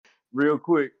real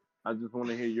quick, I just want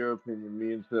to hear your opinion.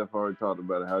 Me and Steph already talked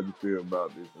about it. How'd you feel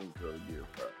about this intro to Gear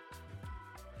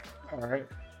 5? All right.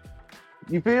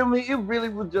 You feel me? It really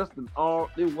was just an all.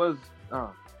 It was.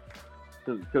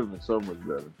 Could have been so much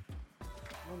better.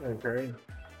 Okay, great.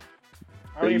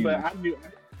 I mean, but They I knew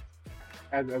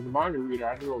as a manga reader,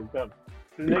 I knew what was coming.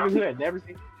 The niggas who had never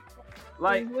seen it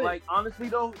was lit. like honestly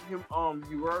though, him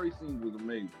Yurari scene was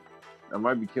amazing. I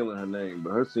might be killing her name,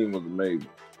 but her scene was amazing.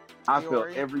 I felt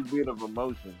Iori. every bit of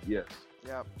emotion. Yes,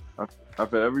 Yep. I, I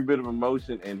felt every bit of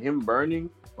emotion, and him burning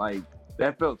like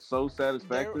that felt so There,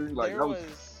 satisfactory. Like there was,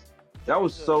 there that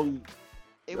was was so a.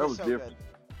 It that was was so good. different.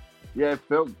 Yeah, it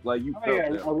felt like you Oh felt yeah,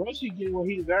 that. Orochi getting what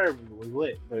he deserved was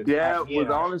lit. But That was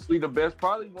yeah, honestly the best.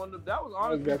 Probably one of that was that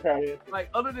was honestly best part of it. like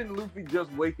other than Luffy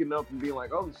just waking up and being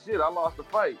like, "Oh shit, I lost the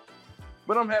fight,"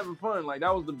 but I'm having fun. Like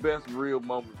that was the best real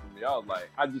moment for me. I was like,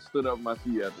 I just stood up in my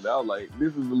seat after that. I was like, "This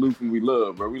is the Luffy we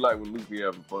love, bro. We like when Luffy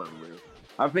having fun, man."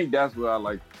 I think that's what I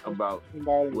like about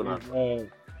Somebody what I. was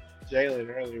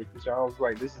Jalen earlier because I was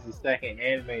like, this is the second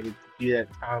anime to do that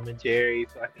Tom and Jerry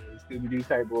fucking Scooby Doo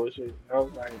type bullshit. And I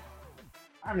was like,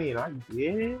 I mean, I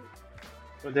get it,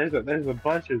 but there's a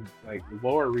bunch of like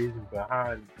lore reasons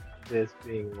behind this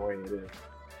being the way it is.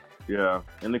 Yeah,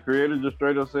 and the creator just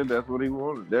straight up said that's what he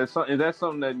wanted. That's something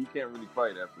that you can't really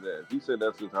fight after that. If he said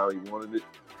that's just how he wanted it,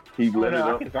 he Oh let it no,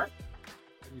 I up. can start.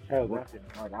 You tell nothing.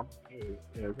 Like I'm,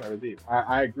 it's what it is.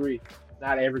 I agree.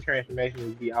 Not every transformation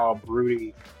would be all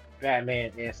broody,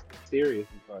 Batman-esque serious.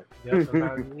 But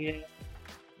sometimes yeah.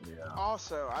 Yeah.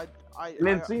 Also, And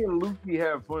then seeing Luffy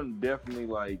have fun, definitely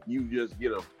like you just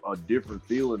get a different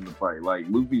feel in the fight. Like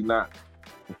Luffy's not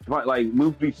like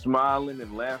Luffy smiling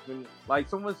and laughing. Like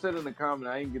someone said in the comment,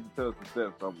 I didn't get to tell the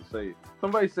steps, so I'm gonna say it.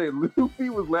 Somebody said Luffy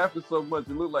was laughing so much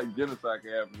it looked like genocide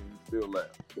could happen and he still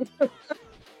laughed.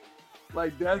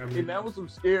 Like and that was some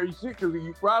scary shit because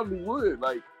you probably would.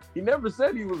 Like he never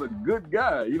said he was a good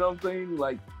guy. You know what I'm saying?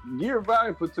 Like Gear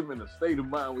 5 puts him in a state of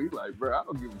mind where he's like, bro, I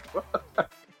don't give a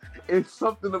fuck. It's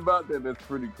something about that that's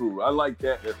pretty cool. I like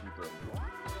that essence of it.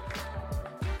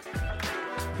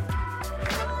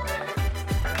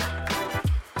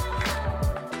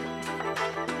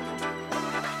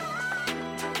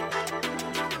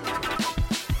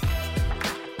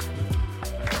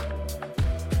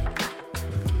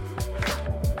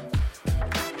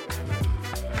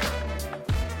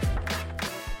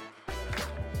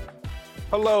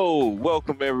 Hello,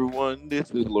 welcome everyone.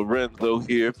 This is Lorenzo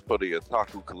here for the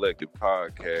Otaku Collective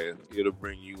Podcast, here to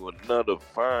bring you another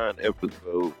fine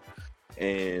episode.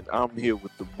 And I'm here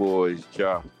with the boys,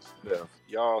 Josh and Steph.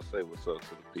 Y'all say what's up to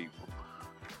the people.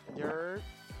 You're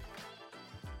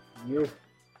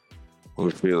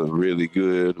We're feeling really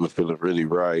good. We're feeling really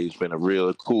right. It's been a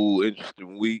real cool,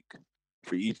 interesting week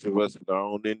for each of us in our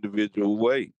own individual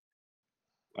way.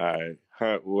 All right.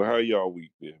 How y'all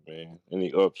week been, man?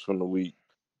 Any ups from the week?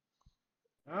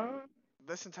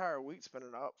 this entire week's been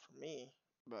an up for me,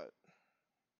 but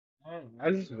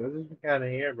I just kind of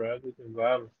here, bro. I just been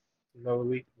vibing. Another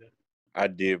week. I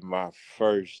did my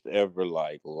first ever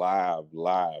like live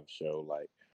show, like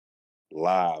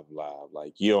live.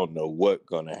 Like you don't know what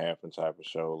gonna happen type of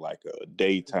show, like a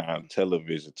daytime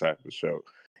television type of show.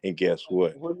 And guess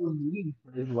what? What do you need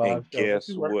for this And live show? What guess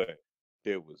you work? what?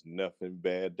 There was nothing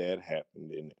bad that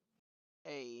happened in it.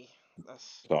 hey,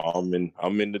 that's So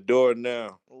I'm in the door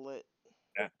now. lit.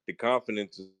 The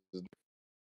confidence is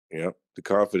yep, the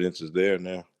confidence is there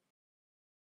now.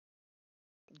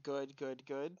 Good.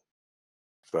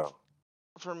 So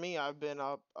For me, I've been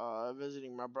up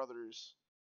visiting my brothers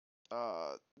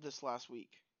this last week.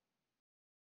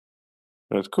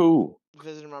 that's cool.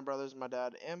 Visiting my brothers, my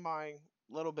dad, and my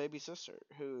little baby sister,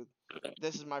 who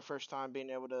this is my first time being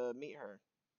able to meet her.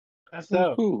 That's That's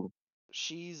up. cool.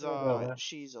 She's What's up, man?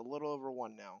 she's a little over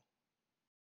 1 now.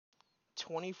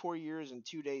 24 years and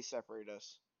 2 days separate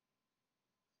us.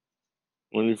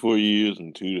 24 years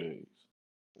and 2 days.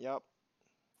 Yep,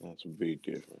 That's a big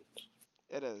difference.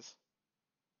 it is.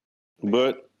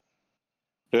 But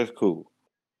that's cool.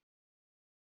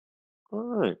 All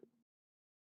right.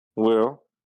 Well,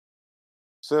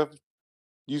 Seth,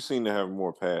 you seem to have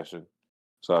more passion.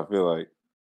 So I feel like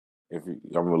I'm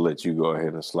gonna let you go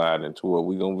ahead and slide into what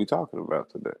we're gonna be talking about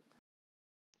today.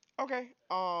 Okay.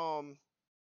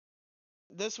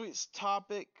 This week's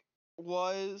topic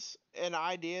was an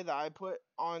idea that I put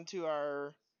onto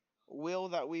our wheel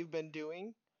that we've been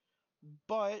doing,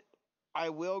 but I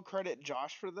will credit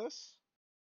Josh for this.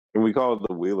 And we call it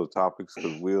the wheel of topics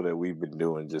because wheel that we've been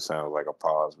doing just sounds like a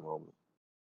pause moment.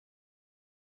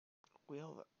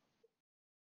 Wheel.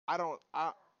 I don't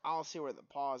see where the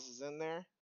pause is in there.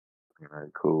 All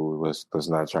right, cool. Let's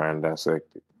not try and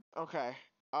dissect it. Okay.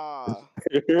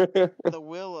 The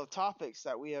wheel of topics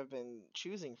that we have been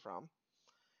choosing from.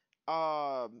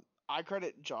 I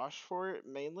credit Josh for it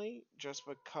mainly just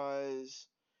because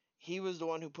he was the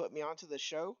one who put me onto the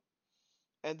show.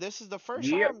 And this is the first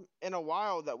Yep. time in a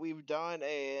while that we've done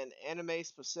an anime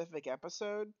specific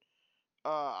episode.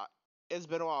 Uh, it's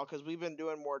been a while because we've been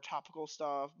doing more topical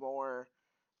stuff, more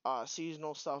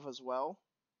seasonal stuff as well.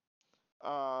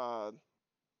 Uh,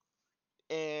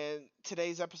 and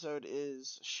today's episode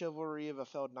is Chivalry of a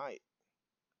Failed Knight,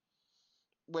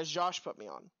 which Josh put me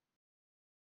on.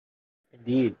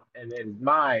 Indeed. And it is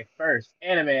my first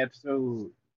anime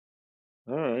episode.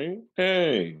 All right.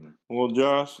 Hey. Well,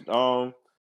 Josh,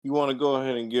 you want to go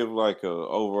ahead and give like a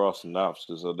overall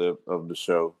synopsis of the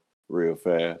show real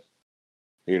fast?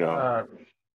 You know.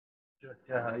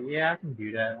 Uh, yeah, I can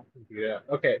do that. I can do that.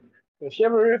 Okay. So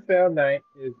Chivalry of Failed Knight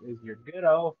is your good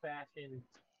old fashioned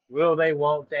will they,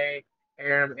 won't they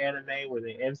harem anime where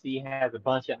the MC has a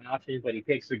bunch of options, but he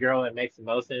picks the girl that makes the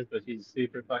most sense, but she's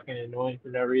super fucking annoying for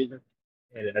no reason.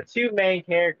 And there are two main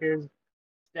characters,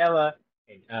 Stella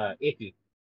and Ikki.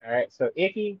 All right. So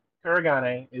Ikki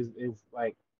Kuragane is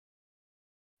like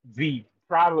the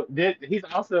probably he's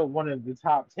also one of the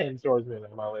top 10 swordsmen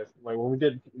on my list. Like when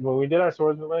we did our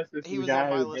swordsman list, this is He the was on guy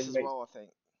my who list didn't as make. well, I think.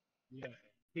 Yeah,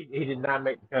 he did not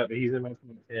make the cut, but he's in my top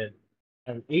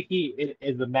 10. Ikki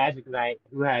is a magic knight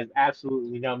who has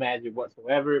absolutely no magic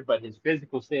whatsoever, but his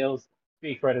physical skills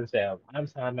speak for themselves. I'm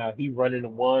talking about he running the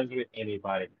ones with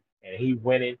anybody, and he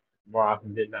winning more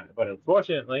often than not. But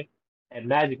unfortunately, at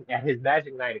his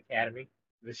Magic Knight Academy,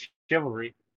 the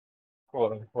chivalry,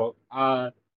 quote unquote,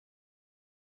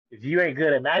 if you ain't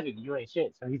good at magic, you ain't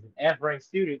shit. So he's an F rank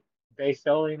student based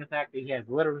solely on the fact that he has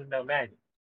literally no magic.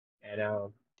 And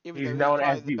Even he's though he's known probably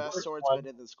as the the best worst swordsman one.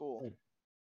 in the school.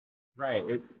 Right.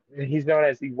 And he's known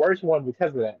as the worst one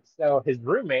because of that. So his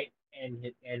roommate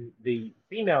and the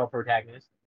female protagonist,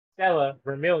 Stella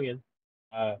Vermillion,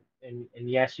 and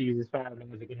yes, she uses fire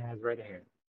magic and has red hair.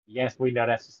 Yes, we know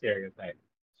that's a stereotype.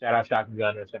 Shout out Shotgun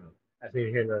Gun or something. That's neither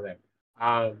here nor there.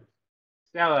 Um,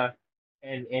 Stella,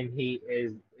 and he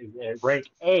is at rank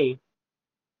A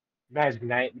Magic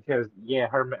Knight because yeah,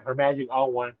 her magic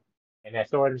all one, and that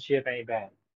sword and ship ain't bad.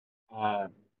 Uh,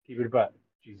 keep it a buck.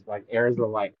 She's like airs of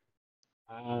light.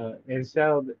 And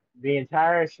so the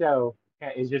entire show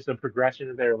is just a progression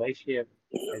of their relationship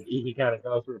as Ikki kind of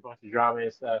goes through a bunch of drama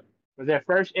and stuff. But their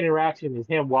first interaction is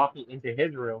him walking into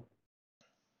his room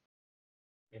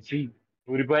and she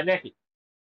booty butt naked.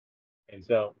 And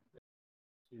so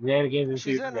shenanigans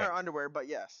She's ensue from in there. her underwear, but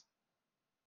yes.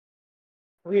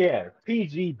 Well, yeah,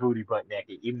 PG booty butt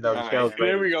naked, even though Yeah, the All yeah, right. show's yeah.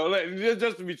 There we rated. go.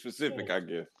 Just to be Yeah, specific, I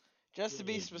guess. Just to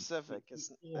be yeah. specific,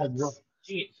 She had drunk.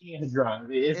 it's She had drunk.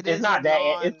 It's it it's is a not that.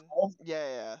 It's non. close. Yeah,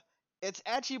 yeah. It's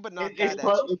etchy, but not It's that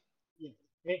close. etchy.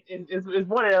 Yeah. It's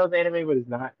one of those anime, but it's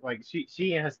not like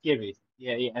she and her skivvies.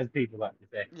 Yeah, yeah, as people like to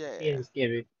say, Yeah, she and yeah. her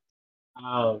skivvies.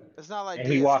 Um, It's not like and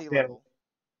he walks DSD in. level.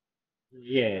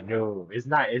 Yeah, no, it's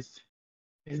not. It's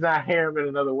not harem in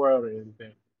another world or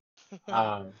anything.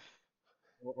 Um,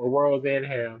 or worlds in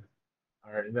harem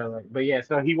or no, like. But yeah,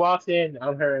 so he walks in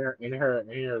on her in her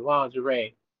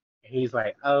lingerie, and he's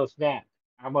like, "Oh snap!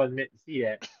 I wasn't meant to see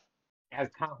that." As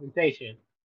compensation,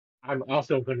 I'm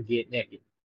also going to get naked,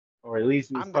 or at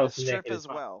least as I'm gonna close to strip naked as as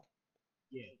possible. well.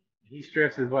 Yeah, he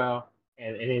strips as well,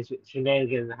 and then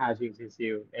shenanigans and hijinks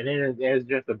ensue, and then there's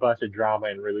just a bunch of drama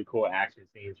and really cool action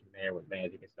scenes from there with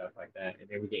magic and stuff like that, and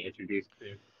then we get introduced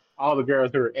to all the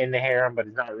girls who are in the harem, but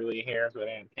it's not really a harem, so they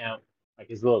don't count. Like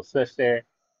his little sister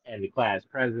and the class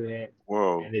president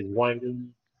Whoa. and his one dude.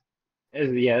 There's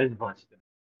a bunch of stuff.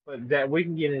 But that we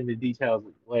can get into details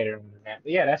later on that.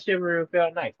 But yeah, that's Chivalry of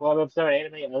Failed Knight. 12-episode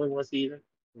anime, only one season.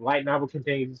 The light novel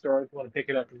continues the story. If you want to pick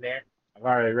it up from there, I've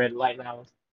already read the light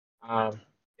novels. Um,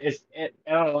 and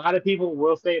a lot of people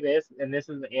will say this, and this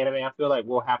is the anime I feel like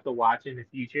we'll have to watch in the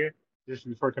future, just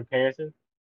for comparison.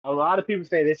 A lot of people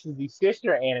say this is the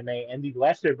sister anime and the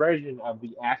lesser version of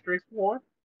the Asterisk War,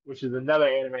 which is another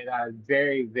anime that I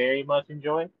very, very much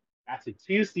enjoy. That's a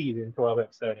 2 season,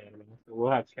 12-episode anime. So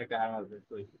we'll have to check that out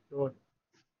eventually for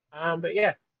sure. But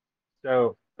yeah.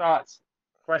 So thoughts,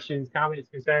 questions, comments,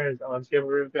 concerns on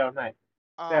Chivalry of Failed Night.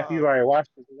 Steph, you've Uh, already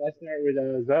watched it. So let's start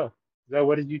with Zoe. Zoe,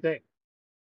 what did you think?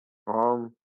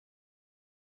 Um,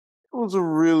 it was a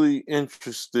really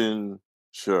interesting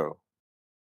show.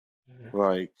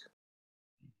 Like,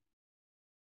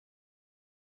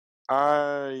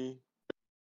 I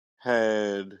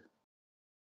had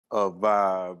a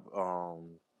vibe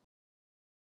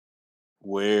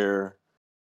where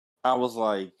I was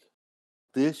like,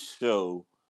 this show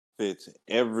fits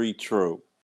every trope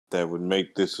that would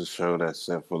make this a show that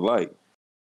Seth would like.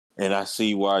 And I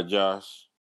see why Josh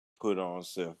put on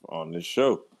Seth on this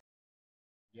show.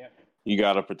 Yeah. You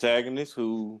got a protagonist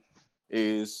who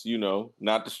is,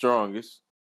 not the strongest,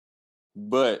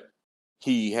 but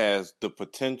he has the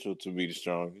potential to be the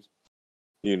strongest.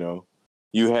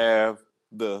 You have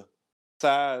the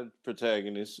side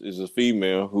protagonist is a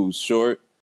female who's short,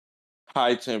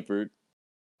 high-tempered,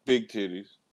 big titties,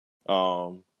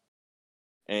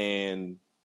 and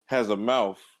has a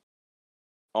mouth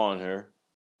on her,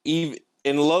 even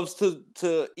and loves to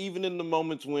even in the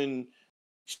moments when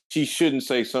she shouldn't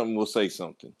say something, will say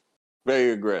something.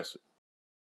 Very aggressive.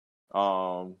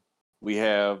 We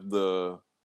have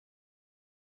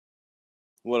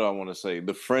what do I want to say?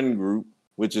 The friend group,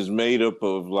 which is made up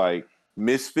of like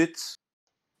misfits,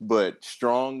 but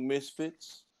strong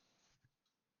misfits.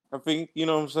 I think you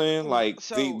know what I'm saying. Like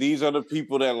So these are the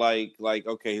people that like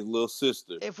okay, his little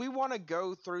sister. if we want to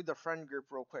go through the friend group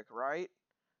real quick, right?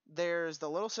 There's the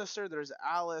little sister, there's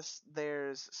Alice,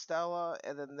 there's Stella,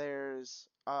 and then there's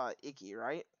Ikki,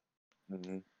 right?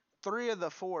 Mm-hmm. 3 of the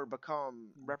 4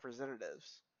 become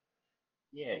representatives.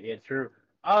 Yeah, true.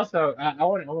 Also, I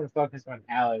want to focus on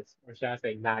Alice, or should I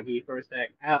say Nagi for a sec?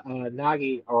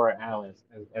 Nagi or Alice,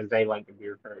 as they like to be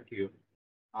referred to,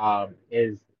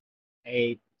 is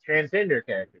a transgender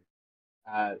character.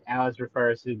 Alice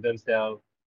refers to themselves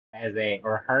as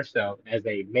or herself as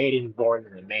a maiden born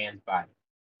in a man's body,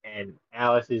 and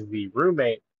Alice is the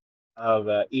roommate of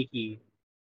Ikki,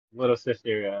 little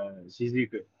sister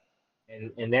Shizuku,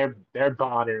 and their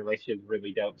bond and relationship is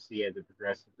really dope to see as it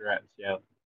progresses throughout the show.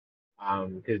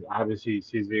 Because obviously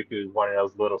Shizuku is one of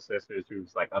those little sisters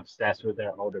who's like obsessed with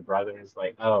their older brother. And it's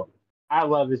like, oh, I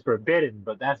love is forbidden,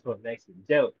 but that's what makes it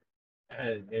dope,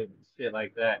 and shit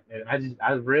like that. And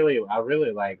I really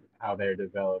like how they're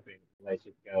developing the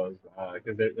relationship goes.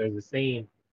 Because there's a scene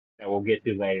that we'll get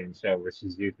to later in the show where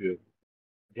Shizuku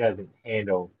doesn't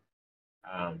handle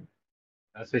um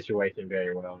a situation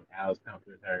very well. Alice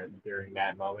comforted her during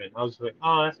that moment. I was like,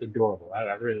 oh, that's adorable. I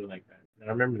really like that. And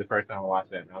I remember the first time I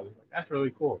watched that, and I was like, that's really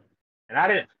cool. And I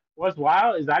didn't. What's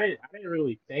wild is I didn't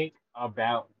really think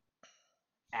about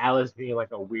Alice being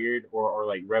like a weird or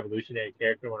like revolutionary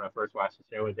character when I first watched the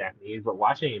show in Japanese. But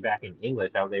watching it back in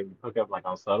English, I was able to pick up like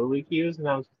on subtlety cues, and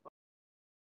I was just like,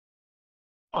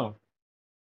 oh,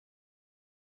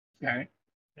 okay.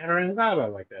 Never really thought about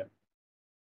it like that.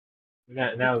 And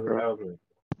that was really cool.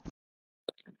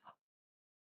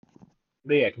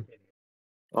 But yeah,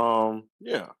 continue.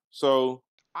 Yeah. So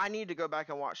I need to go back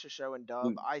and watch the show in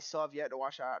dub. I still have yet to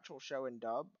watch the actual show in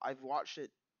dub. I've watched it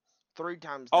 3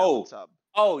 times now in oh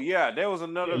sub. yeah, there was Yeah,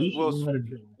 another. you should Well, let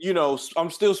it go. I'm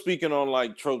still speaking on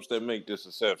like tropes that make this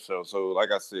a Seth show. So, like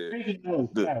I said, Speaking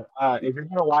of, the yeah, if you're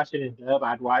gonna watch it in dub,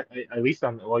 I'd watch at least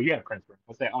on. Well, you have Crunchyroll.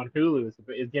 I'll say on Hulu,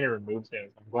 it's getting removed soon.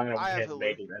 So I'm glad I I went have ahead and Hulu.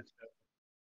 made it.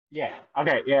 Yeah.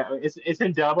 Okay. Yeah. It's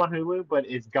in dub on Hulu, but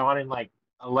it's gone in like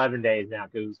 11 days now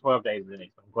because it was 12 days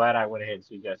today. So I'm glad I went ahead and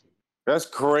suggested it. that's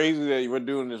crazy that you were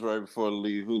doing this right before the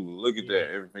leave Hulu. Look at Yeah.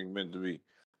 that, everything meant to be.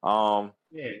 Um,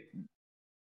 Yeah.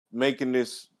 Making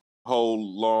this whole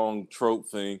long trope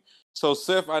thing. So,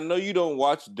 Seth, I know you don't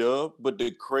watch dub, but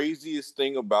the craziest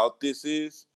thing about this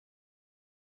is,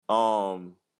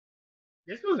 um,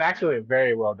 This was actually a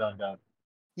very well done dub.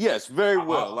 yes, very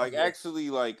well. I'll Like admit. actually,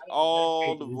 like I didn't all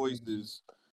dedicate the to this dub. voices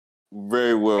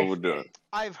very well were Actually, done.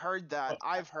 I've heard that.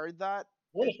 I've heard that.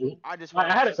 I just want I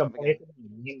to had watch a the sub again.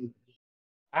 complaint.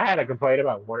 I had a complaint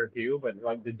about one or two, but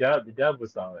like the dub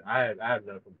was solid. I have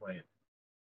no complaint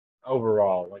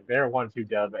overall. Like there are 1 2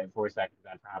 dub and voice actors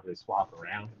I'd probably swap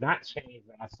around, not change,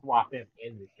 but I swap them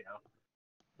in the show.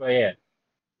 But yeah,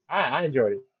 I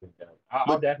enjoyed it. I'll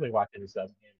But definitely watch it in sub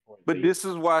again before it but leaves. this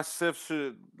is why Seth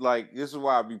should like. This is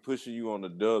why I be pushing you on the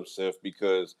dub, Seth,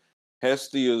 because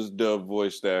Hestia's dub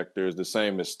voice actor is the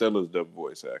same as Stella's dub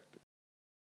voice actor.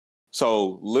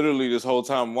 So literally, this whole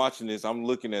time watching this, I'm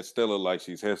looking at Stella like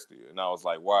she's Hestia, and I was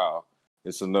like, "Wow,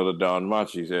 it's another Don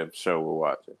Machi show we're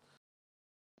watching."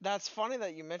 That's funny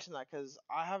that you mentioned that because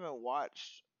I haven't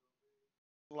watched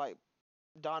like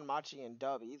Don Machi in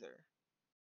dub either.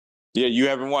 Yeah, you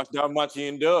haven't watched Don Machi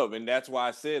in dub, and that's why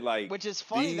I said like Which is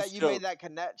funny these that you shows. made that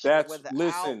connection That's without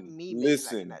listen, me making that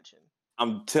listen. connection.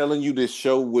 I'm telling you, this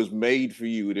show was made for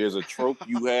you. There's a trope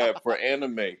you have for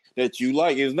anime that you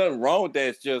like. There's nothing wrong with that.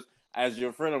 It's just as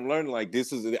your friend, I'm learning like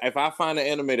this is. If I find an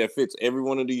anime that fits every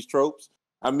one of these tropes,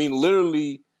 I mean,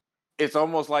 literally, it's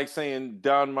almost like saying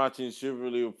Don Machi and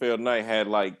Chivalry of Fair Night had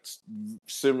like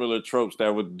similar tropes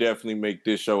that would definitely make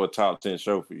this show a top 10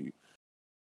 show for you.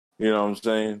 You know what I'm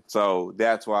saying? So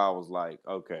that's why I was like,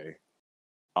 okay,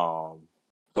 um,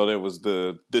 So there was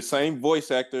the same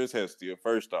voice actor as Hestia,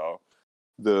 first off.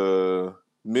 The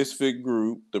misfit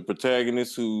group, the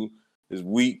protagonist who is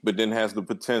weak but then has the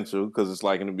potential, because it's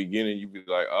like in the beginning you'd be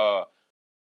like,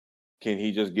 can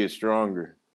he just get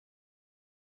stronger?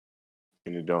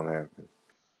 And it don't happen.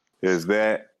 There's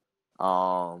that.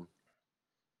 Then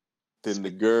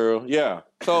the girl. Yeah.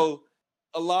 So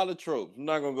a lot of tropes. I'm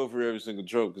not gonna go for every single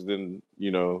trope because then,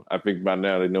 I think by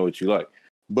now they know what you like.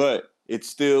 But it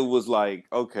still was like,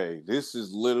 okay, this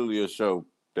is literally a show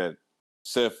that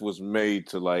Seth was made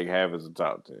to like have as a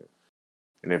top 10.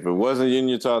 And if it wasn't in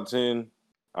your top 10,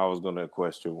 I was gonna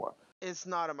question why. It's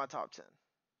not in my top 10.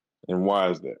 And why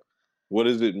is that? What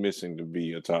is it missing to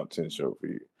be a top 10 show for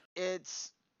you?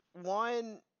 It's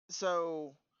one,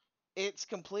 so it's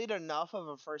complete enough of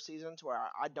a first season to where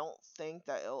I don't think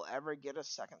that it'll ever get a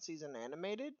second season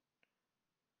animated.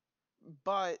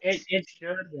 But It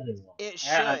should, but it won't. it should.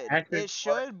 After It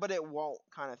should, but it won't,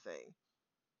 kind of thing.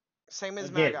 Same as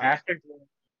again, Magi. after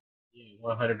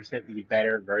 100% the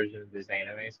better version of this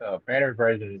anime. So a better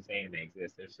version of this anime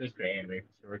exists. There's sister anime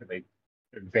for sure.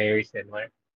 They're very similar,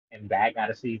 and that got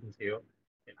a season 2.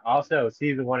 And also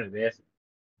season 1 of this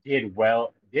did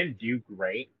well. Didn't do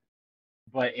great,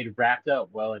 but it wrapped up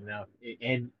well enough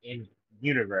in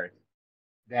universe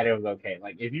that it was okay.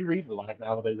 Like if you read the light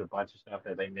novel, there's a bunch of stuff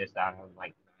that they missed out on,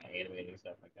 like anime and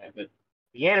stuff like that. But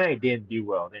the anime did do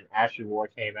well. Then Astro War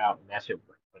came out, and that shit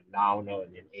was phenomenal.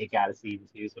 And then it got a season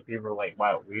 2. So people were like,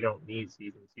 "Wow, we don't need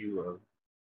season 2 of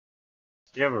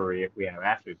Chivalry if we have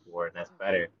Astro War, and that's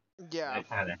better." Yeah. That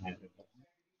kind of happened.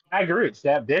 I agree with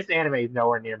Steph. This anime is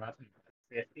nowhere near my top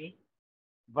 50,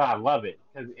 but I love it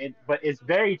because But it's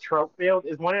very trope filled.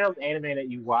 It's one of those anime that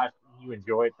you watch and you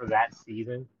enjoy it for that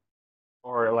season,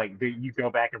 or like you go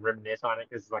back and reminisce on it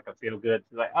because it's like a feel good.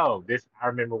 It's like, oh, this I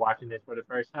remember watching this for the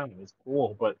first time. It's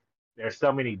cool, but there's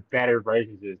so many better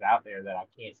versions of this out there that I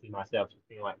can't see myself just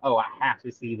being like, oh, I have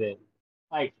to see this.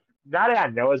 Like now that I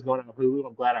know it's going on Hulu,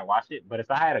 I'm glad I watched it. But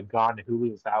if I had gone to Hulu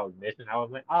and I was missing, I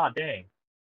was like, oh dang,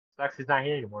 sucks it's not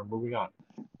here anymore. Moving on.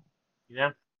 You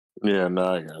know? Yeah,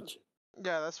 no, I got you.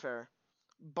 Yeah, that's fair.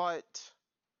 But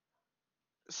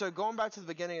so going back to the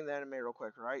beginning of the anime real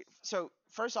quick, right? So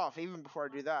first off, even before I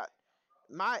do that,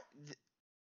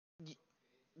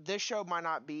 this show might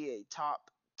not be a top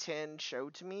 10 show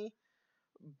to me,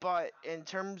 but in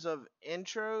terms of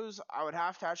intros, I would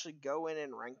have to actually go in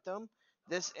and rank them.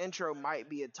 This intro might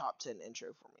be a top 10 intro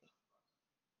for me.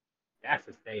 That's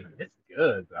a statement. It's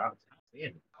good, bro. I'm seeing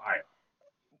it. All right.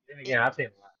 Then again, I've seen a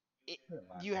lot.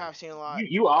 You have seen a lot.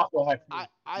 You also have.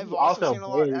 I've you also seen a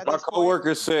lot. very- At My this point,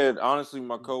 coworker said, honestly,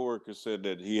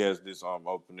 that he has this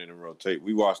opening and rotate.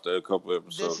 We watched a couple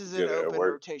episodes this is an together at open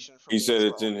work. rotation for He me said as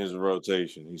it's well. in his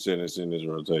rotation. He said it's in his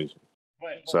rotation.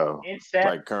 But So, it's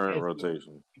like current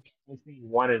rotation.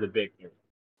 One of the big things.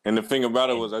 And the thing about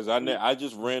it was, I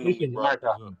just randomly brought this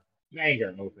up.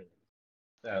 Banger open.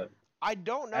 So I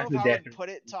don't know that's if a I would definite- put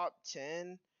it top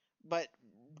 10, but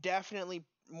definitely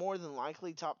more than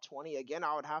likely top 20. Again,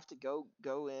 I would have to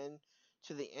go in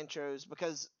to the intros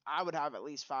because I would have at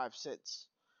least 5-6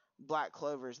 Black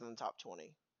Clovers in the top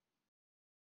 20.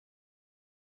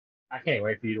 I can't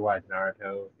wait for you to watch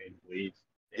Naruto and Bleach.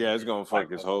 Yeah, it's gonna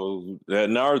fuck his whole. That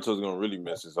Naruto's gonna really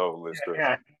mess his whole list up.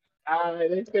 Yeah.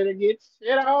 It's gonna get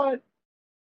shit on.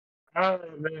 Oh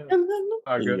man.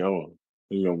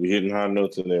 He's gonna be hitting high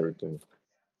notes and everything.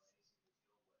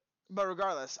 But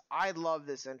regardless, I love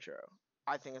this intro.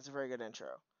 I think it's a very good intro.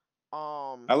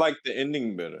 I like the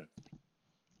ending better.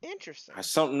 Interesting.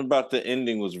 Something about the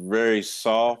ending was very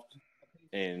soft,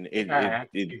 and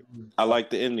I like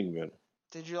the ending better.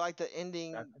 Did you like the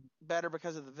ending better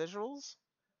because of the visuals?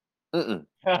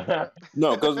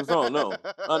 No, because no.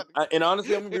 And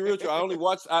honestly, I'm gonna be real with you. I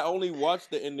only watched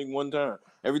the ending one time.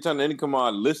 Every time the ending come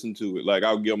on, I listen to it. Like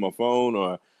I'll get on my phone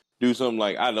or do something.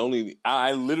 Like I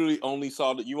literally only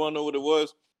saw that. You want to know what it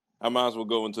was? I might as well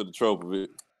go into the trope of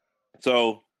it.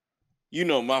 So, you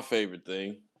know my favorite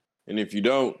thing, and if you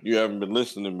don't, you haven't been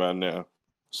listening by now.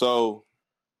 So,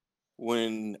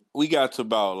 when we got to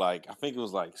about like I think it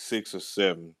was like 6 or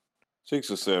 7,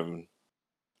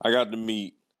 I got to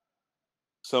meet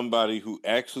somebody who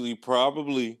actually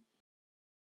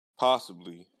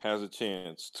possibly has a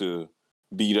chance to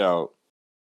beat out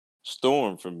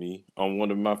Storm for me on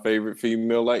one of my favorite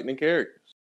female Lightning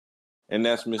characters. And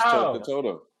that's Miss Toka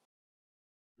Toto.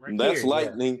 That's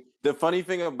Lightning. Yeah. The funny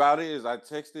thing about it is I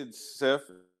texted Seth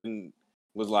and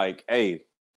was like, hey,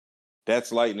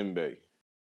 that's Lightning Bay.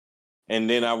 And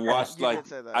then I watched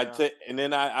and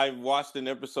then I watched an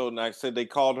episode and I said they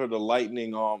called her the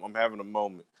Lightning. I'm having a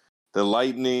moment. The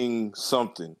Lightning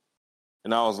something.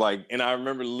 And I was like, and I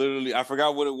remember literally, I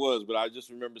forgot what it was, but I just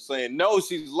remember saying, no,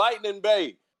 she's Lightning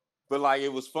Bay. But like,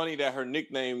 it was funny that her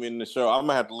nickname in the show, I'm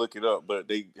gonna have to look it up, but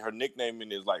her nickname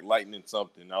in is like Lightning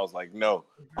something. I was like, no,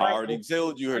 I already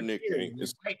told you her nickname.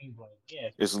 Lightning Blade. Yeah.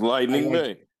 It's Lightning Like,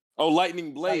 Bay. Oh,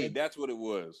 Lightning Blade. like, That's what it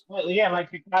was. well, yeah,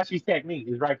 like Kakashi's technique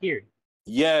is right here.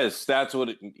 Yes, that's what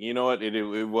it. You know what?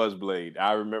 It was Blade.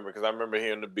 I remember because I remember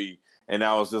hearing the beat, and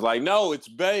I was just like, "No, it's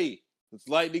Bay. It's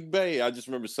Lightning Bay." I just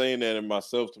remember saying that to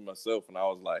myself, and I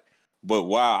was like, "But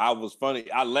wow, I was funny."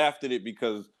 I laughed at it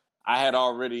because I had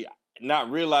already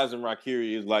not realizing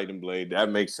Rakiri is Lightning Blade. That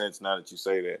makes sense now that you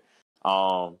say that.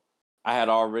 I had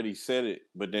already said it,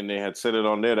 but then they had said it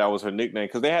on there. That was her nickname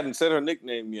because they hadn't said her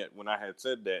nickname yet when I had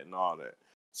said that and all that.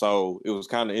 So it was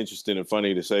kind of interesting and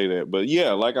funny to say that. But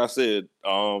yeah, like I said,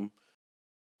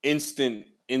 instant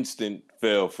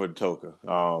fail for Toka.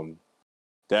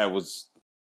 That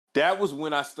was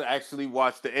when I actually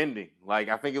watched the ending. Like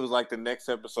I think it was like the next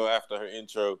episode after her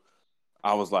intro.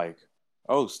 I was like,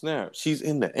 oh snap, she's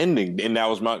in the ending, and that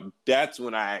was my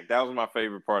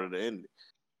favorite part of the ending.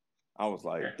 I was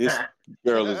like, this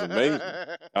girl is amazing.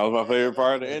 That was my favorite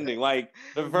part of the ending. Like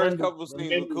the first couple of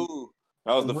scenes were cool.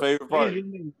 That was the favorite part.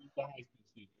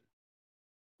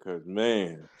 Cause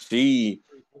man,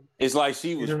 it's like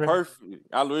she was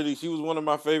perfect. She was one of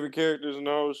my favorite characters in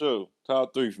the whole show.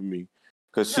 Top 3 for me.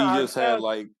 Cause she just had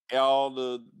like all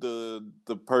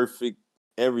the perfect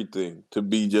everything to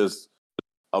be just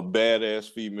a badass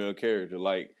female character.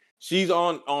 Like she's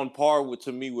on par with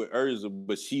Urza,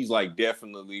 but she's like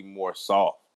definitely more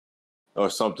soft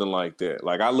or something like that.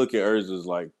 Like I look at Urza as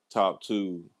like top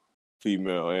 2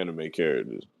 female anime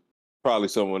characters. Probably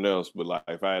someone else, but like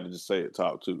if I had to just say it,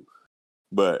 top 2.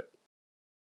 But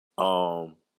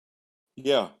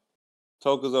yeah,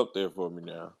 Toka's up there for me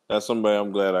now. That's somebody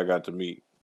I'm glad I got to meet.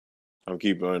 I'm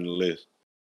keeping her on the list.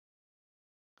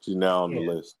 She's now on the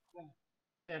list.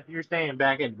 If you're saying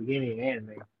back at the beginning of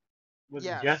anime, was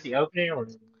it just the opening or?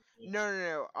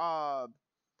 No.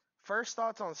 First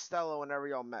thoughts on Stella whenever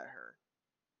y'all met her.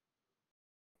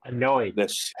 Annoyed.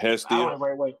 That's Hestia.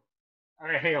 Wait. All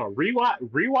right, hang on.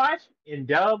 Rewatch in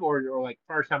dub or like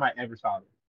first time I ever saw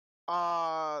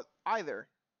it. Either.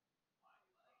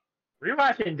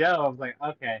 Rewatch in dub, I was like,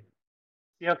 okay,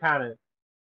 still kind of,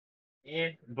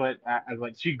 but I was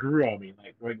like, she grew on me,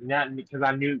 like not because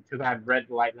I'd read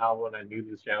the light novel and I knew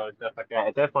the show and stuff like that.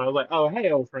 At that point, I was like, oh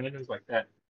hey old friend, it was like that.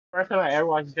 First time I ever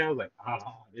watched the show, I was like,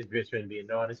 oh, this bitch shouldn't be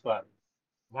annoying as fuck.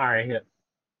 I'm alright here.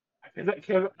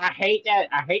 Because I hate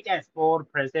that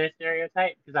spoiled princess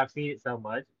stereotype because I've seen it so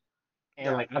much.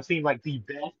 And like I've seen like the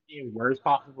best and worst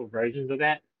possible versions of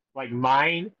that. Like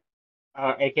mine,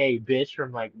 aka bitch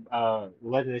from like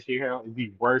Legend of She-Hulk is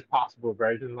the worst possible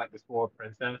version, like the spoiled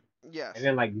princess. Yes. And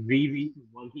then like Vivi from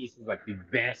One Piece is like the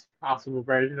best possible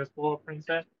version of spoiled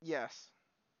princess. Yes.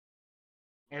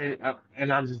 And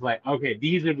I'm just like, okay,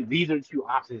 these are two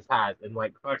opposite sides, and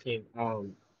like fucking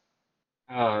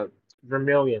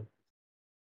Vermilion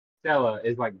Stella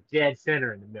is like dead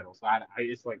center in the middle. So I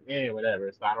it's like,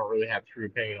 whatever. So I don't really have true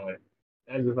opinion on it.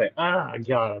 I'm just like,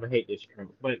 God, I hate this show.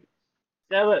 But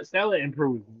Stella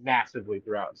improves massively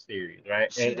throughout the series,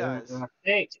 right? She And does. I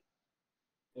think,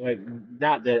 like,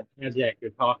 not that hijack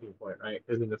your talking point, right?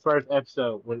 Because in the first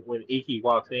episode, when Ikki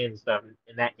walks in and stuff,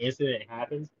 and that incident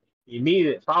happens, the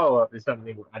immediate follow up is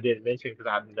something I didn't mention because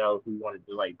I didn't know if we wanted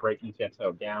to like break each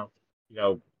episode down, you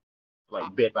know,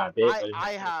 like bit by bit.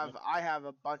 I have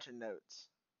a bunch of notes.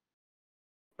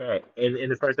 Right. In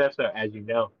the first episode, as you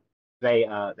know, they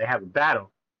have a battle.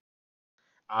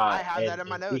 I have And that in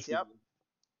my notes. Yep.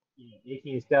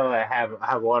 Ikki and Stella have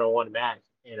a one-on-one match,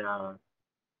 and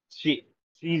she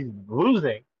she's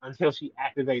losing until she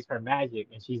activates her magic,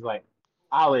 and she's like,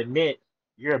 "I'll admit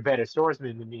you're a better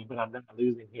swordsman than me, but I'm not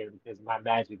losing here because my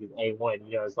magic is A1."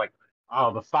 You know, it's like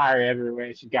all the fire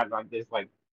everywhere. She's got like this like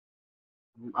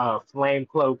flame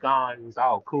cloak on. It's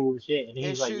all cool and shit, and It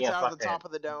he's like, shoots "Yeah, out of fuck the that." top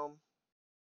of the dome.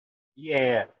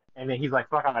 Yeah. And then he's like,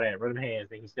 fuck all that, run them hands,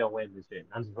 and he still wins and shit. And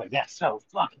I'm just like, that's so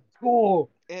fucking cool.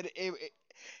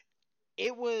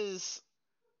 It was.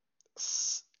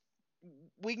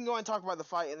 We can go and talk about the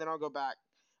fight, and then I'll go back.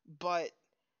 But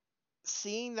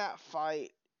seeing that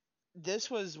fight,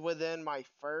 this was within my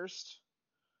first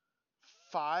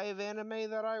 5 anime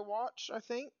that I watched, I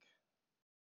think.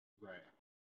 Right.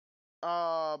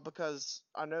 Because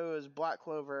I know it was Black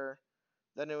Clover,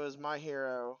 then it was My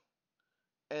Hero,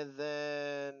 and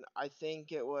then I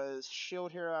think it was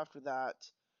Shield Hero after that.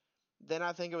 Then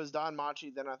I think it was Don Machi.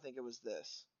 Then I think it was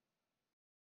this.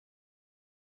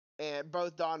 And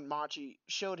both Don Machi,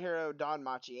 Shield Hero, Don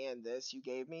Machi, and this you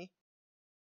gave me.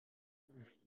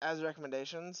 as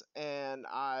recommendations, and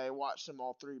I watched them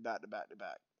all three back to back to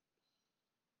back.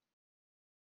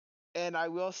 And I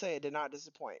will say it did not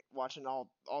disappoint watching all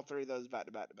three of those back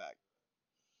to back to back.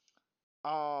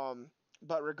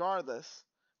 But regardless,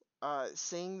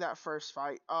 seeing that first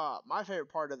fight, my favorite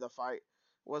part of the fight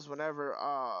was whenever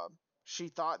she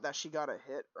thought that she got a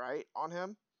hit right on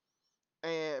him,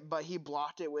 and but he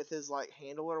blocked it with his like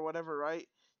handle or whatever, right,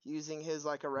 using his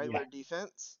like a Yeah. regular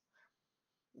defense.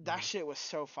 That shit was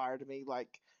so fire to me. Like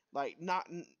not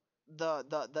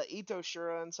the Ito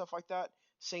Shura and stuff like that.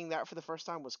 Seeing that for the first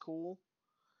time was cool,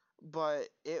 but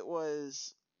it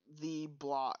was the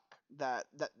block that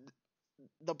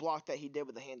the block that he did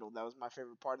with the handle that was my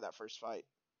favorite part of that first fight.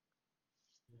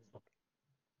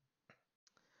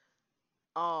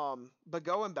 But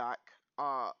going back,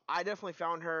 I definitely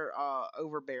found her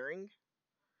overbearing.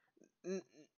 N-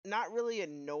 Not really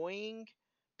annoying,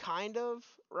 kind of,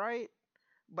 right?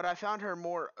 But I found her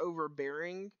more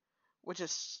overbearing, which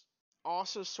is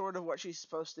also sort of what she's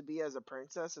supposed to be as a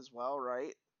princess as well,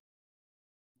 right?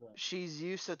 Right. She's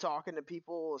used to talking to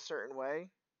people a certain way,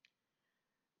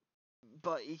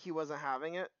 but Ikki wasn't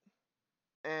having it.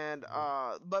 And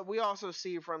but we also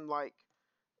see from like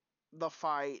the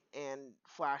fight and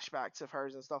flashbacks of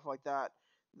hers and stuff like that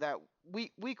that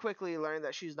we quickly learned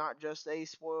that she's not just a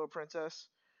spoiled princess.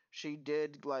 She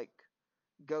did like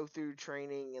go through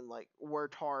training and like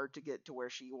worked hard to get to where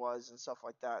she was and stuff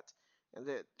like that. And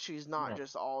that she's not Yeah.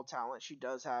 just all talent. She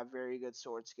does have very good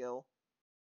sword skill.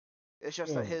 It's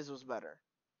just that Yeah. his was better.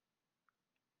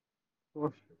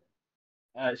 For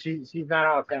sure. She's not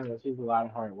all talent. She's a lot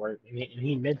of hard work, and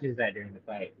he mentions that during the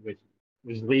fight, which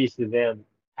leads to them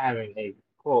having a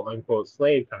quote unquote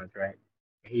slave contract.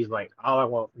 And he's like, "All I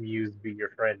want from you is to be your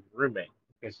friend and roommate."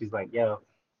 Because she's like, "Yo,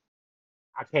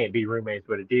 I can't be roommates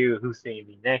with a dude who's seen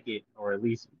me naked, or at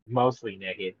least mostly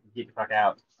naked. Get the fuck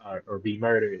out, or be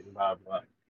murdered, and blah blah."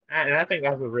 And I think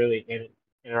that's a really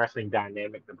interesting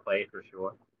dynamic to play for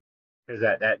sure, because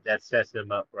that sets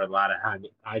them up for a lot of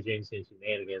hijinks and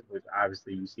shenanigans, which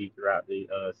obviously you see throughout the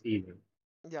season,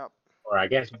 Yep. or I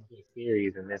guess you see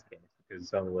series in this case because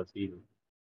it's only one season.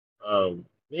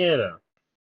 You know,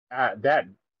 that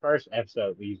first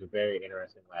episode leaves a very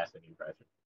interesting lasting impression.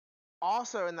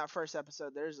 Also, in that first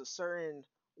episode, there's a certain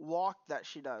walk that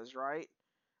she does, right?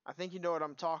 I think you know what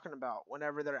I'm talking about.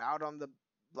 Whenever they're out on the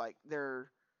like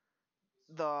they're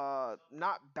the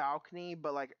not balcony,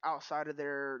 but like outside of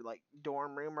their like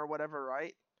dorm room or whatever,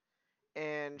 right?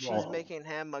 And she's Right. making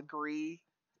him agree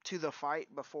to the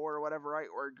fight before or whatever, right?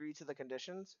 Or agree to the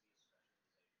conditions.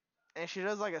 And she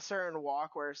does like a certain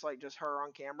walk where it's like just her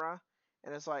on camera,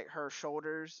 and it's like her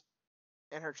shoulders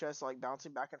and her chest like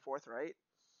bouncing back and forth, right?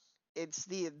 It's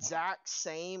the exact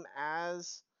same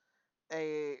as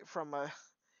a from a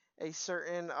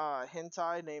certain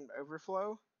hentai named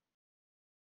Overflow.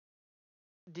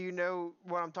 Do you know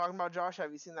what I'm talking about, Josh?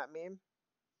 Have you seen that meme?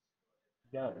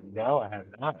 No, no, I have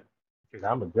not, because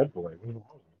I'm a good boy.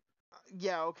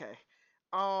 Yeah, okay.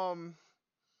 Um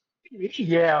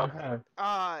Yeah. Okay.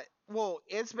 well,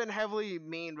 it's been heavily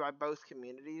memed by both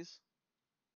communities.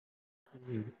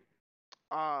 Mhm.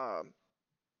 Um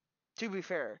to be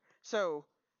fair. So,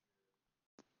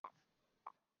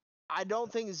 I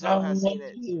don't think Zoe has seen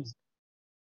it,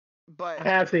 I but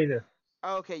have seen it.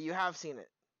 okay, you have seen it.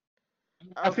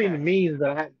 I've seen the Okay. memes, but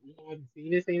I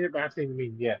haven't seen it, but I've seen the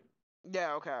memes. Yeah.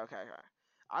 Yeah, okay.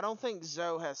 I don't think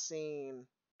Zoe has seen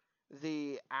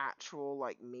the actual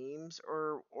like memes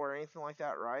or anything like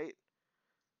that, right?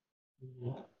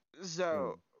 Mhm.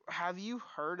 Zoe, Mm. have you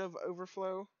heard of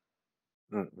Overflow?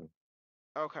 Mm-mm.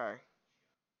 Okay.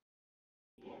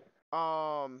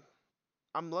 Um,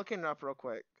 I'm looking it up real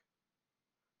quick.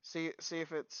 See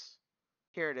if it's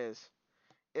here. It is.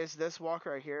 It's this walk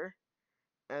right here,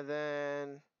 and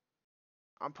then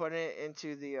I'm putting it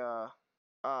into the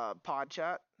pod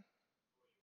chat.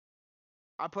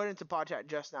 I put it into pod chat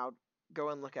just now. Go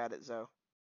and look at it, Zoe.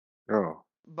 Oh,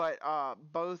 But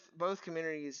both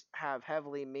communities have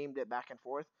heavily memed it back and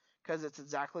forth because it's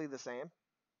exactly the same.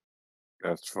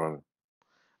 that's funny.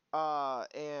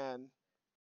 And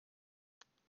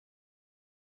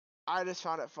I just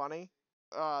found it funny.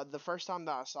 The first time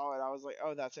that I saw it, I was like,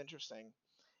 "Oh, that's interesting."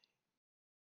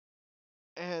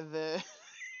 And then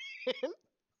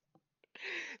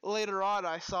later on,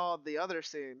 I saw the other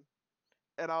scene,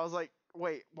 and I was like,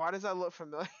 "Wait, why does that look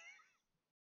familiar?"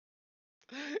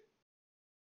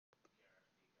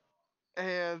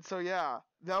 And so yeah,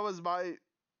 that was my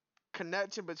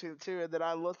connection between the two. And then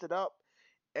I looked it up,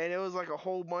 and it was like a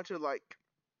whole bunch of like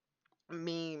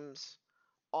memes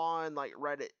on like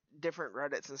Reddit, different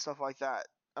Reddits and stuff like that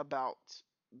about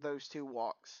those two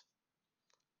walks.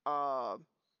 Uh,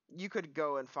 you could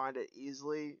go and find it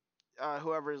easily.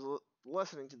 Whoever is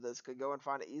listening to this could go and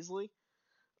find it easily.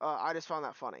 I just found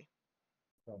that funny.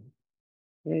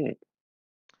 Mm.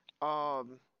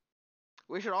 Um,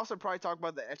 we should also probably talk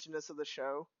about the etchiness of the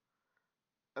show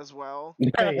as well,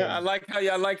 Oh yeah. I like how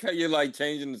you're like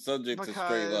changing the subject to straight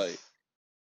because, like.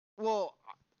 well,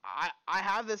 I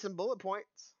have this in bullet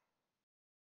points.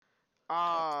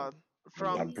 Uh, I'm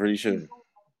from pretty sure.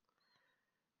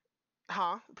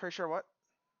 pretty sure what?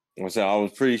 I said I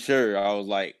was pretty sure. I was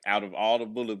like, out of all the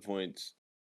bullet points,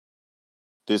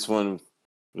 this one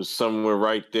was somewhere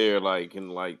right there, like in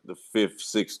like the fifth,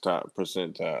 sixth top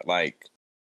percentile. Like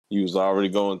you was already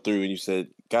going through, and you said,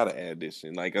 "Gotta add this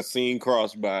in." Like a scene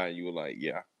crossed by, and you were like,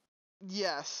 "Yeah,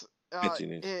 Yes,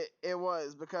 bitchiness." it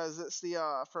was because it's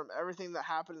the from everything that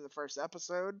happened in the first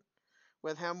episode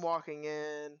with him walking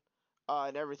in,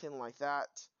 and everything like that,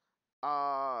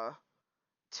 uh,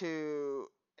 to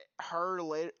her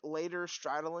later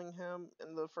straddling him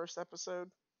in the first episode.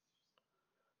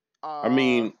 I Uh,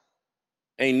 mean,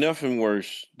 ain't nothing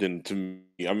worse than to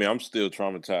me. I mean, I'm still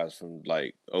traumatized from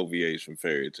like OVAs from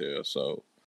Fairy Tale, so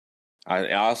I'll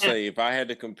Yeah. say if I had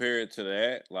to compare it to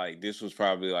that, like this was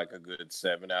probably like a good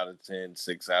 7 out of 10,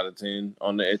 6 out of 10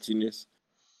 on the etchiness.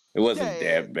 It yeah, wasn't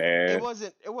yeah, that bad. it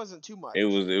wasn't too It much.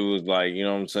 was it was like, you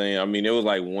know what I'm saying? I mean, it was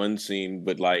like one scene,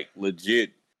 but like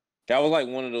legit, that was like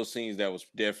one of those scenes that was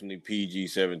definitely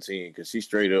PG-17 because she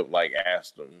straight up like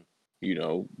asked him,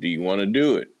 do you want to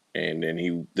do it? And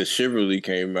then the chivalry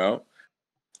came out.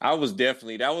 I was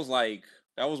definitely that was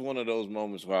one of those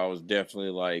moments where I was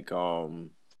definitely like,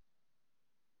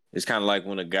 it's kind of like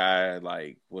when a guy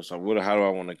like how do I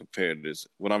want to compare this?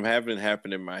 What I'm having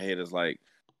happen in my head is like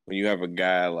when you have a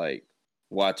guy like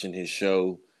watching his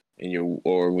show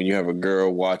or when you have a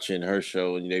girl watching her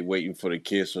show and they waiting for the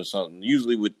kiss or something.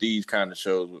 Usually with these kind of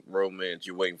shows with romance,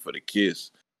 you're waiting for the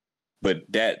kiss. But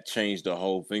that changed the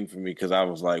whole thing for me because I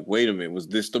was like, wait a minute, was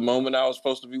this the moment I was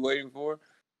supposed to be waiting for?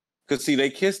 Because see, they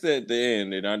kissed at the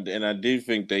end, and I do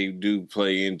think they do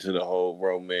play into the whole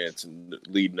romance and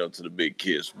leading up to the big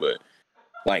kiss, but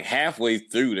like halfway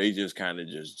through, they just kind of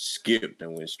just skipped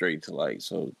and went straight to like.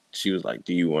 So she was like,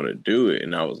 "Do you want to do it?"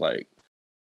 And I was like,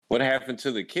 "What happened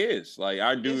to the kiss?" Like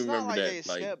I do It's not remember like that. they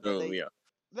Like, skipped, but oh yeah,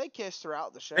 they kissed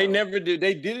throughout the they show. never did.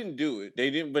 They didn't do it. They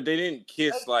didn't, but they didn't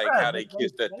kiss like how they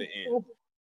kissed at the end.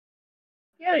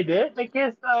 Yeah, they did. They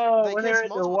kissed They when they were kissed at the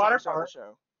multiple water times throughout the park,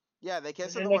 show. Yeah, they and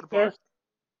kissed at then the they water park. kissed,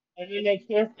 and then they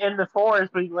kissed in the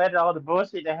forest. But you let all the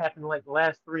bullshit that happened like the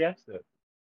last 3 episodes.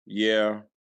 Yeah,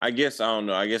 I guess I don't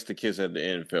know. I guess the kiss at the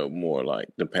end felt more like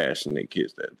the passionate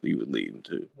kiss that he was leading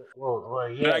to. But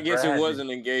Yeah, I guess it Brad was did.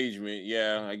 an engagement.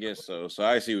 Yeah, I guess so. So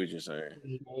I see what you're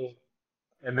saying.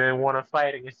 And then want to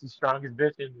fight against the strongest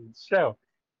bitch in the show.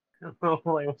 I'm like,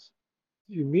 what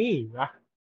do you mean?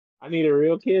 I need a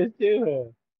real kiss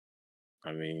too.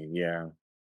 I mean, yeah,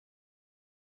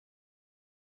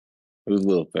 it was a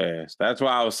little fast. That's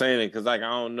why I was saying it because, like, I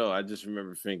don't know. I just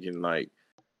remember thinking, like,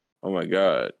 oh my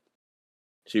god,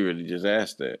 she really just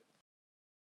asked that.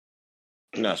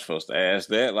 You're not supposed to ask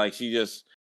that. Like, she just,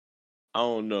 I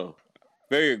don't know.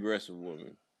 Very aggressive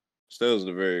woman. Stell's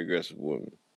a very aggressive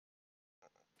woman.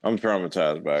 I'm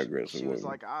traumatized by aggressive She was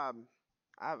women. like, I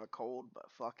have a cold, but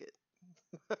fuck it.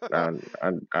 And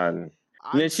I'm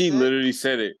then she sick. literally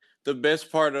said it. The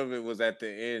best part of it was at the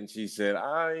end. She said,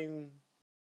 "I'm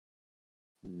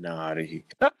naughty."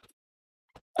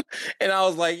 And I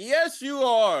was like, yes, you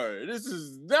are. This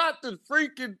is not the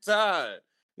freaking time.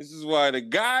 This is why the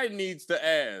guy needs to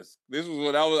ask. This was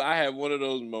what I had one of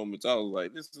those moments. I was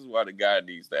like, this is why the guy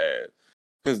needs to ask.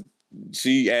 Because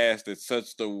she asked at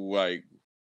such the like,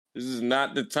 this is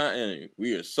not the time.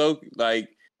 We are so like,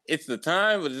 it's the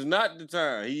time, but it's not the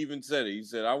time. He even said it. He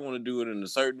said, I want to do it in a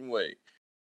certain way.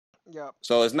 Yep.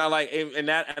 So it's not like and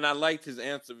I liked his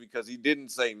answer because he didn't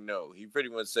say no. He pretty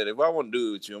much said, if I want to do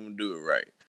it with you, I'm gonna do it right.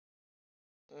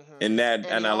 Hmm. And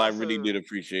I like really did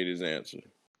appreciate his answer.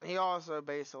 he also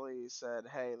basically said,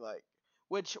 hey, like,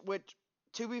 which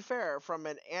to be fair, from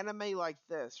an anime like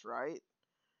this, right?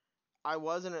 I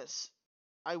wasn't as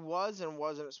I was and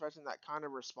wasn't expecting that kind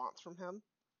of response from him,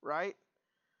 right?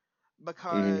 Mm-hmm.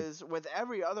 Because with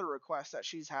every other request that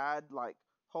she's had, like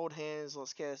hold hands,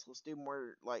 let's kiss, let's do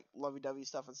more like lovey-dovey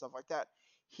stuff and stuff like that,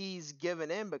 he's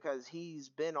given in because he's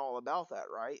been all about that,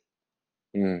 right?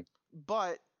 Mm-hmm.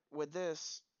 But with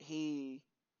this, he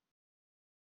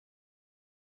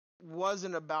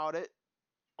wasn't about it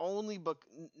only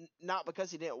not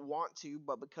because he didn't want to,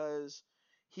 but because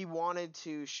he wanted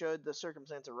to, should the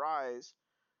circumstance arise,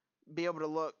 be able to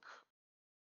look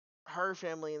her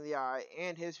family in the eye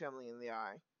and his family in the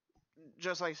eye,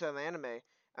 just like I said in the anime,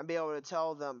 and be able to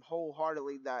tell them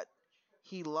wholeheartedly that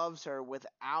he loves her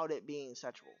without it being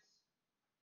sexual.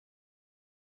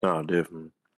 No,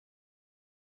 definitely.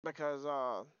 Because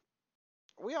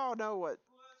we all know what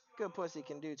good pussy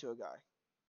can do to a guy.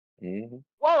 Hmm.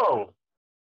 Whoa!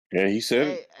 Yeah, he said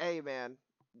it. Hey, man,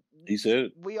 He said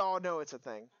it. we all know it's a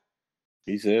thing.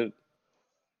 He said it.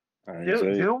 I ain't Do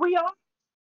say do we all?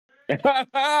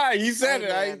 it. He said Hey,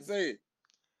 it. I man, ain't say it.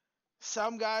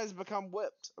 some guys become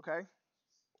whipped. Okay,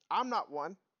 I'm not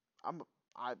one.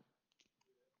 I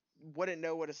wouldn't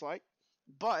know what it's like,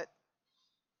 but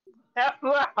That's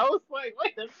what I was like.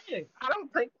 Wait a minute. I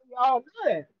don't think we all do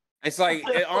that. It's like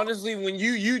honestly, when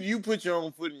you put your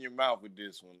own foot in your mouth with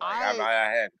this one, like I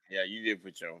I had, yeah, you did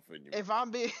put your own foot in your mouth. if I'm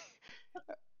being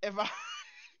if I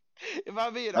if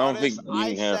I'm being I don't honest, think you I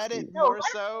didn't have said it to. Yo, more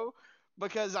so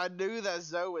because I knew that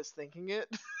Zoe was thinking it.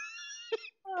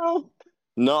 oh,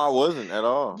 No, I wasn't at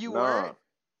all. You weren't.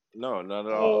 No, no, not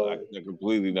at all. oh,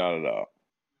 Completely not at all.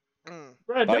 Mm.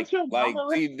 bro, don't your mama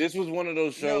See, this was one of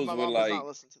those No, shows my where mom does not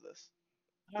listen to this.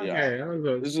 yeah, Okay, I was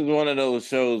gonna this is one of those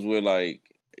shows where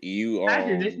you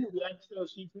imagine this is the episode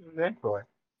she tuned in for.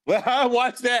 well, I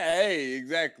watched that. Hey,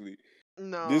 exactly.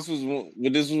 No, This was one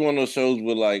of those shows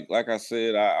where like I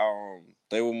said,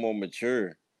 they were more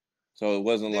mature, so it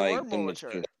wasn't they were like more them mature.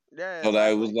 mature. Yeah, So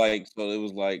that exactly. it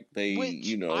was like they, Which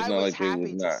it's I not was like they was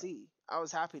happy to not. see. I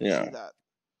was happy to see Yeah. that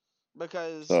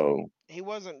because So he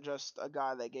wasn't just a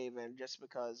guy that gave in just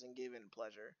because and gave in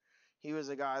pleasure. He was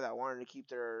a guy that wanted to keep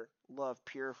their love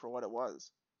pure for what it was.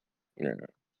 yeah,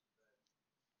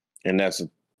 and that's a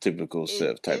typical In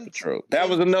Seth type in of trope. That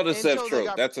was another Seth until they trope.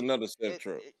 got That's another Seth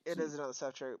trope. it is another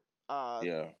self trope.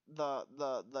 Yeah,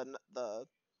 The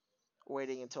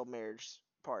waiting until marriage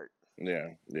part. yeah,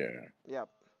 Yep.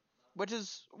 Which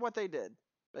is what they did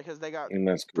because they got and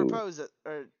that's cool. proposed at,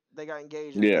 or they got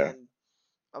engaged at the Yeah, end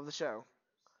of the show.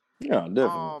 yeah, definitely.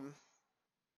 Um,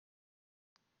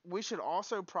 we should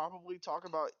also probably talk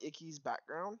about Ikki's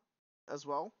background as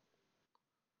well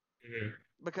Mhm.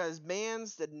 because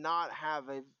Mans did not have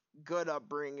a good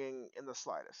upbringing in the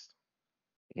slightest.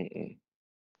 Mm-mm.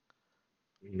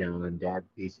 And dad's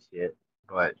a piece of shit.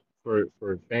 But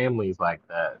for families like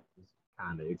that, it's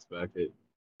kind of expected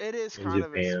It is in kind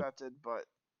of Japan. expected, but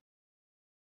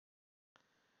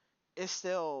it's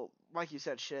still like you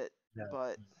said, shit. Yeah,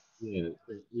 But yeah.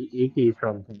 So Ikki's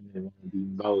from one of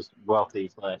the most wealthy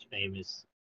slash famous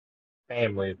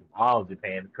families in all of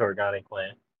Japan, the Kurogane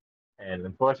clan. And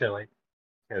unfortunately,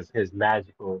 because his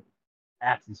magical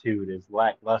aptitude is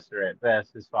lackluster at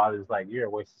best, his father's like, "You're a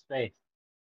waste of space.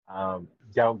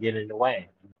 Don't get in the way.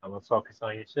 I'm gonna focus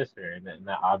on your sister." And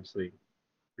that obviously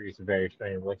creates a very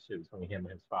strained relationship between him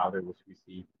and his father, which we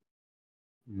see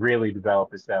really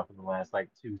develop itself in the last like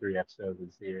 2, 3 episodes of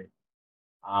the series.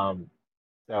 Um,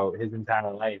 so his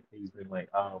entire life, he's been like,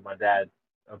 "Oh, my dad's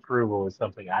approval is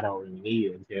something I don't really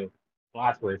need." Until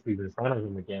plot twist, he's in front of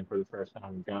him again for the first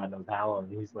time in God knows how long.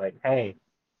 And he's like, "Hey,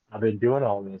 I've been doing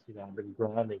all this. I've been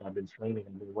grinding, I've been training,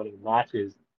 I've been winning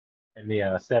matches in the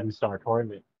 7-star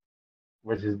tournament,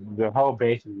 which is the whole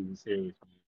basis of the series.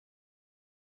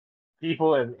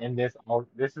 People in this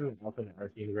is an alternate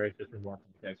Earth universe, just from more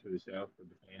context for the show for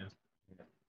the fans.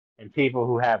 And people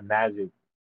who have magic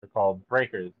are called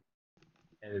breakers,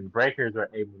 and breakers are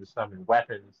able to summon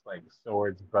weapons like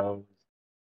swords, bows.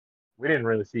 We didn't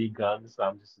really see guns, so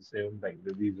I'm just assuming like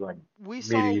that these are like we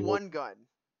saw medieval. one gun.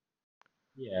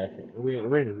 Yeah, we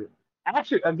didn't.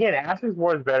 Actually, again, Asher's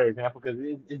War is a better example because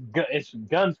it's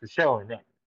guns for showing that.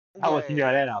 I'll Yeah, let you yeah,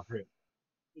 know yeah. that out front.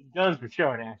 It's guns for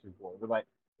showing Asher's War, but like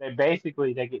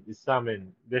they get to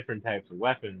summon different types of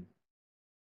weapons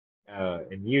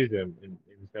and use them, and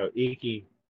so Ikki,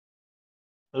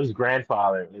 whose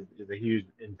grandfather is a huge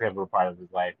integral part of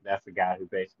his life. That's the guy who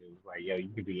basically was like, "Yo, you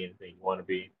can be anything you want to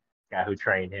be." Guy who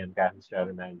trained him, guy who showed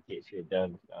him how to get shit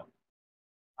done and stuff.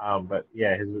 But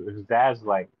yeah, his dad's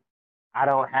like, I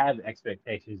don't have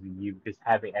expectations of you because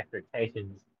having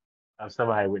expectations of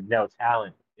somebody with no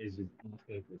talent is just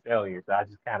asking for failure. So I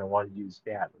just kind of wanted you to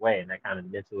stay out of the way, and that kind of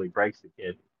mentally breaks the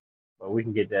kid. But we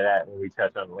can get to that when we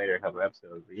touch on the later couple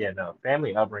episodes. But yeah, no,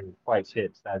 family upbringing is quite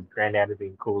shit. Besides granddad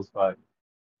being cool as fuck,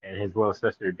 and his little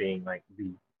sister being like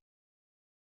the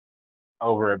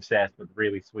over obsessed with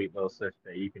really sweet little sister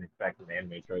that you can expect from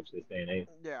anime tropes this day and age.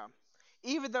 Yeah.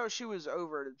 Even though she was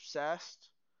over obsessed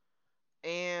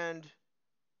and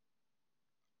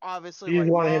obviously She just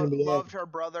like wanted him to be loved happy. her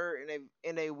brother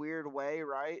in a weird way,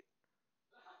 right?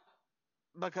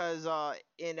 Because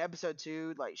in episode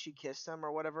 2 like she kissed him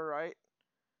or whatever, right?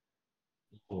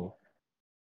 Cool.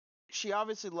 She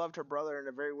obviously loved her brother in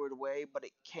a very weird way, but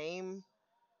it came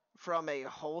from a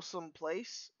wholesome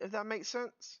place, if that makes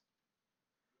sense.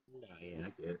 No, yeah, I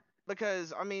get it.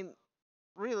 Because I mean,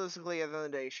 realistically, at the end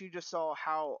of the day, she just saw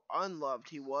how unloved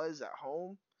he was at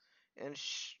home, and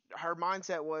her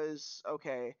mindset was,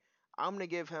 okay, I'm gonna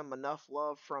give him enough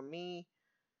love from me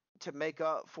to make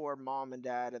up for mom and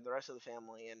dad and the rest of the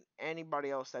family and anybody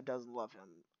else that doesn't love him.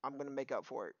 I'm gonna make up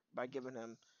for it by giving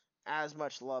him as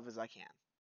much love as I can.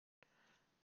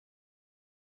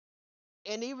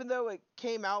 And even though it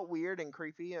came out weird and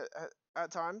creepy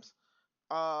at times,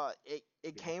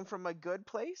 it Yeah. came from a good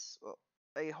place,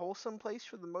 a wholesome place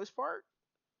for the most part.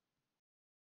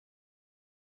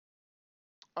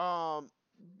 Um,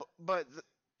 but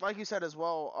like you said as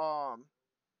well,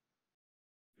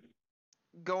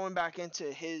 going back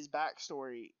into his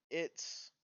backstory,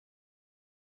 it's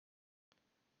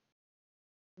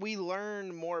we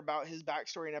learn more about his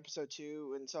backstory in episode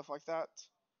 2 and stuff like that,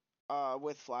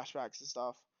 with flashbacks and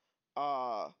stuff.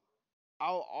 Uh,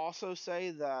 I'll also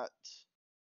say that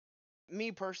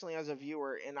me personally as a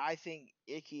viewer, and I think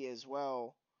Ikki as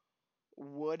well,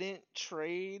 wouldn't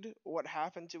trade what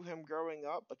happened to him growing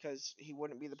up because he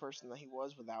wouldn't be the person that he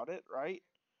was without it, right?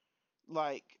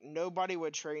 Like nobody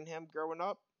would train him growing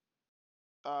up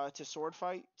to sword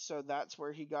fight, so that's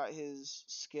where he got his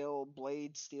skill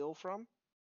blade steel from,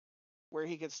 where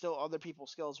he could steal other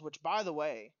people's skills. Which, by the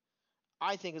way,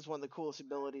 I think is one of the coolest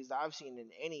abilities that I've seen in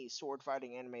any sword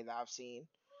fighting anime that I've seen.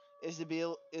 Is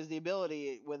the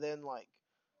ability within like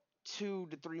 2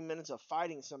 to 3 minutes of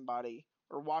fighting somebody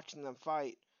or watching them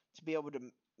fight to be able to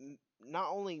not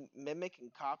only mimic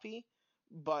and copy,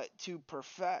 but to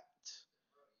perfect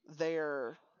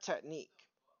their technique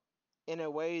in a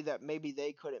way that maybe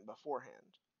they couldn't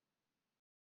beforehand.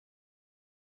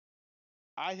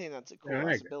 I think that's a Yeah, cool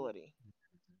I ass agree. ability.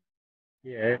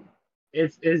 Yeah,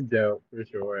 it's dope for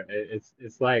sure.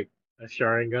 It's like a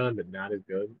Sharingan, but not as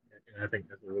good. And I think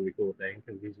that's a really cool thing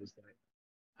because he's just like,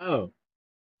 oh,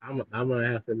 I'm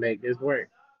gonna have to make this work.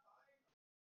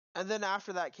 And then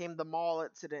after that came the mall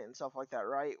incident and stuff like that,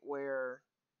 right? Where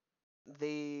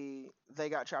they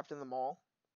got trapped in the mall.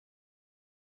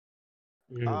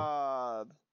 Mm. Uh,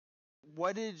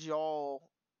 what did y'all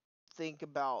think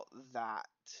about that?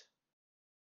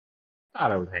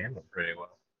 Thought it was handled pretty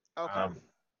well. Okay. Um,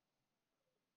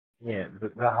 yeah,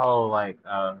 the whole like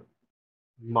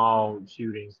mall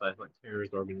shooting slash like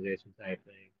terrorist organization type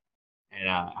thing, and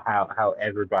how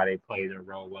everybody plays a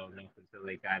role well enough until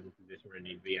they got in the position where they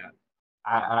need to be at.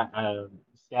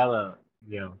 Stella,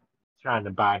 you know, trying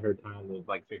to buy her time to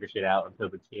like figure shit out until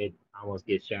the kid almost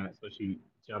gets shot, so she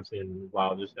jumps in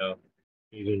while just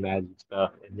using magic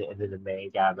stuff, and then the main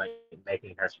guy like making her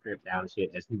strip down and shit as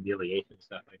humiliation and stuff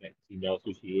like that. 'Cause he knows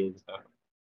who she is and stuff.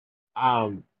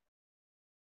 Um,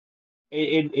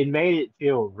 it made it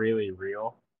feel really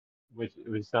real, which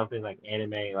was something like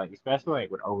anime, like especially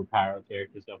like with overpowered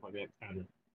characters stuff like that, kind of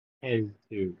tends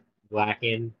to lack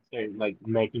in, so, like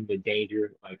making the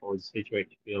danger like or the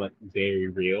situation feel like very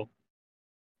real.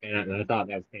 And I thought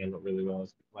that was handled really well.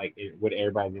 Like with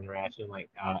everybody's interaction, like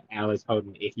Alice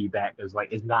holding Icky back because like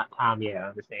it's not time yet. I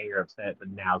understand you're upset, but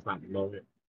now's not the moment.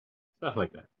 Stuff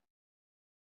like that.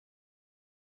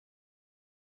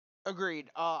 Agreed.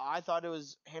 I thought it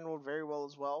was handled very well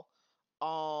as well.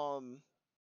 Um,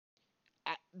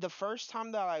 the first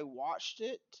time that I watched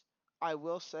it, I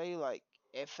will say like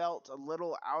it felt a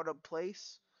little out of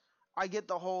place. I get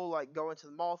the whole like going to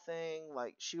the mall thing.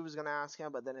 Like she was gonna ask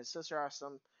him, but then his sister asked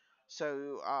him,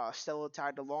 so Stella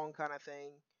tagged along kind of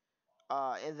thing.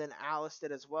 And then Alice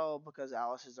did as well because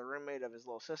Alice is a roommate of his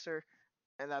little sister,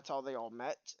 and that's how they all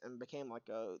met and became like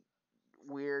a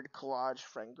weird collage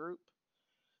friend group.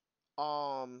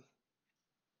 Um,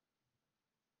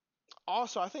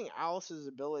 Also, I think Alice's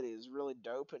ability is really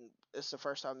dope, and it's the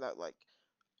first time that like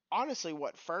honestly,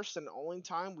 what first and only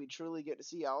time we truly get to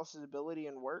see Alice's ability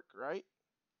in work, right?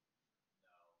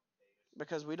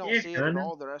 Because we don't Yeah, see it at kind of.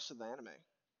 all the rest of the anime.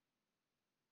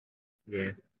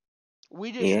 Yeah,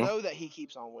 We just Yeah. know that he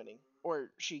keeps on winning,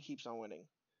 or she keeps on winning.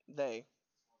 They,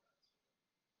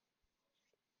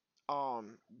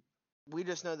 um, we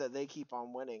just know that they keep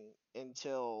on winning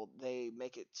until they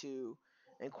make it to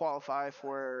and qualify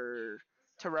for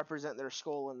to represent their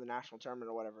school in the national tournament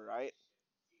or whatever, right?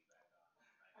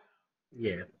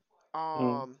 yeah,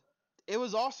 Mm. Um, it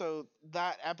was also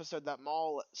that episode, that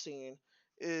mall scene,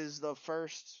 is the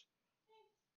first.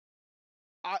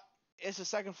 I it's the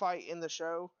second fight in the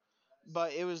show,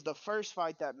 but it was the first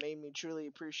fight that made me truly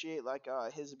appreciate like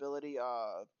his ability,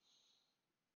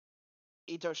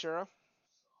 Itoshira,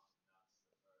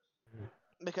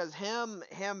 because him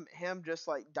just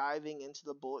like diving into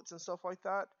the bullets and stuff like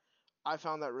that, I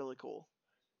found that really cool.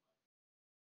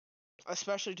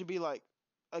 especially to be like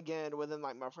again within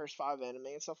like my first 5 anime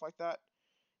and stuff like that.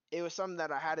 It was something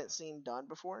that I hadn't seen done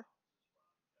before,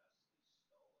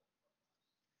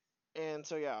 and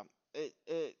so yeah,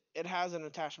 it has an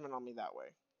attachment on me that way.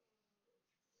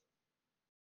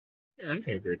 Yeah, I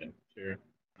can agree with that for sure.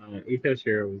 Ito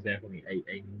Shiro was definitely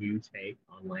a new take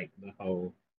on like the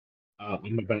whole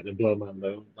I'm about to blow my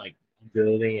load like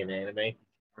building an anime.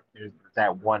 There's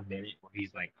that 1 minute where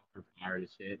he's like overpowered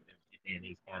as shit and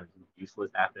he's kind of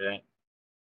useless after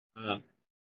that.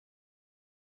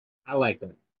 I like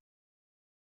that.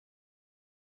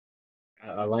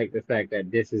 I like the fact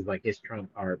that this is like his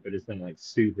trump card, but it's not like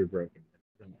super broken.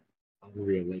 It's not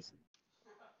unrealistic.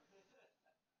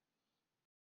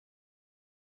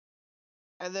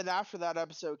 And then after that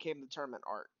episode came the tournament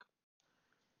arc,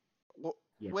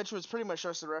 Yeah. which was pretty much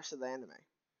just the rest of the anime.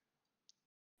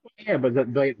 Yeah, but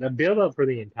the build up for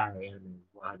the entire anime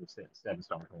is 100% 7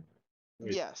 star. I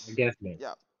Yes. guess man.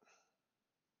 Yep.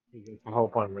 The whole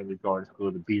point really going to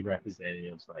school to be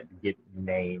representatives, like to get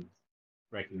names,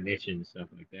 recognition, and stuff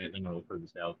like that. Not only for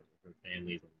themselves, but for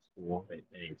families and the school that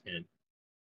they attend.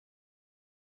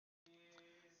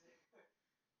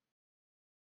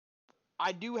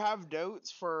 I do have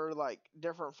notes for like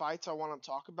different fights I want to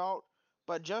talk about,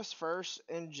 but just first,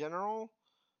 in general,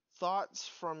 thoughts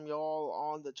from y'all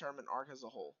on the tournament arc as a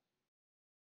whole.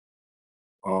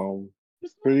 Um,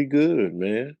 pretty good,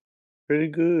 man. Pretty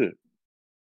good.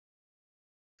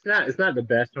 It's not the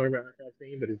best tournament arc I've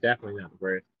seen, but it's definitely not the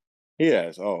worst.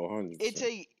 Yes, 100%.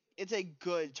 It's a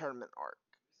good tournament arc.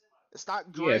 It's not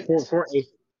Yeah, great.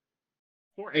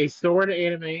 for a sword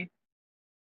anime,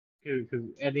 because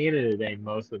at the end of the day,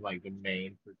 most of like the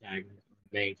main protagonists,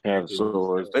 main Have characters in the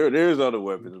swords. story. There's other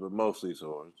weapons, but mostly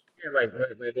swords. Yeah, like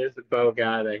there's a bow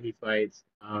guy that he fights.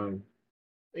 In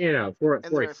the For a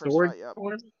very first sword fight, yep.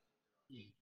 tournament,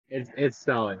 it's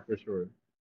solid for sure.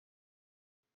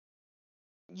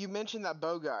 You mentioned that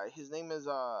bow guy. His name is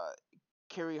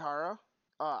Kirihara.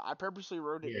 I purposely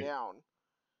wrote it Yeah. down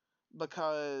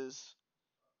because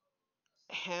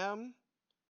him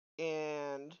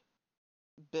and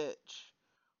Bitch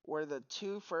were the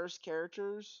two first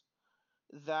characters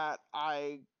that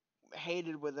I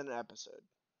hated within an episode.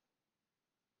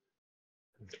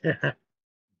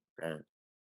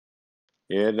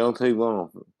 Yeah, it don't take long.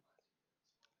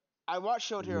 I watched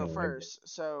Shield Hero No, I get. first,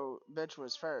 so Bitch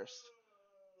was first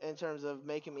in terms of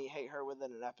making me hate her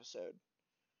within an episode.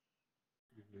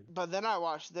 Mhm. But then I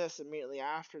watched this immediately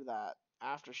after that,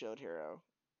 after Shield Hero,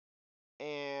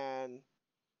 and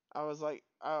I was like,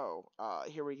 oh,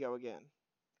 here we go again.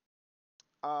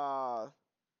 Uh,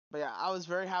 but yeah, I was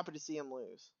very happy to see him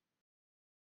lose.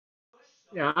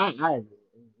 Yeah, I agree.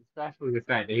 Especially the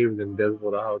fact that he was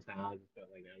invisible the whole time. I just felt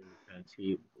like that was kind of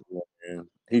cheap. And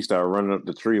he started running up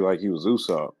the tree like he was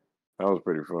Usopp. That was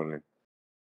pretty funny.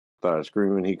 Started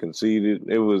screaming. He conceded.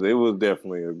 It was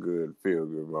definitely a good feel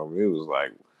good moment. It was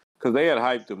like because they had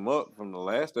hyped him up from the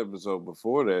last episode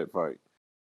before that fight.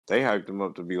 They hyped him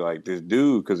up to be like this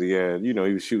dude because he had he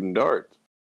was shooting darts.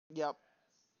 Yep,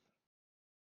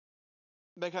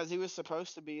 because he was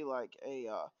supposed to be like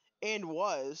and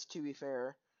was, to be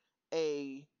fair,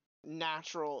 a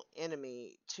natural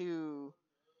enemy to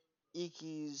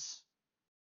Ikki's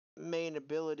main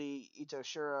ability,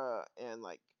 Itoshira, and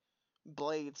like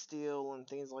blade steel and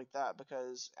things like that.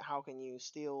 Because how can you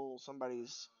steal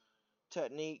somebody's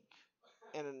technique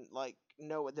and like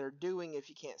know what they're doing if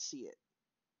you can't see it?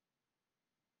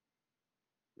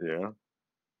 Yeah.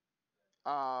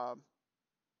 Um,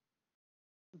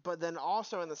 but then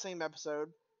also in the same episode,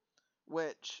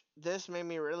 which this made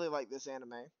me really like this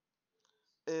anime,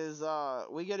 is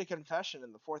we get a confession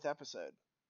in the fourth episode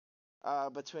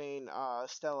between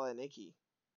Stella and Ikki,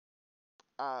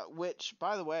 which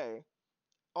by the way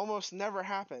almost never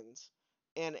happens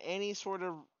in any sort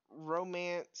of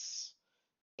romance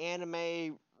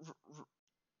anime.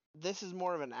 This is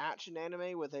more of an action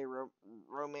anime with a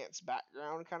romance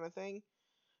background kind of thing.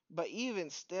 But even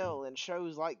still, in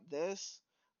shows like this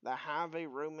that have a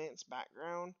romance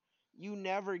background, you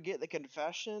never get the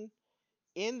confession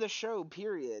in the show,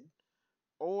 period.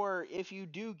 Or if you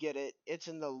do get it, it's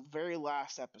in the very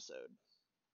last episode.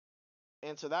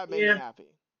 And so that made me Yeah,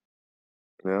 happy.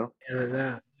 Yeah. and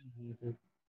that.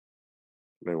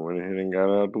 They went ahead and got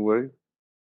out the way.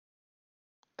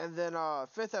 And then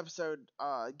fifth episode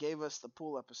gave us the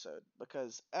pool episode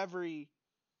because every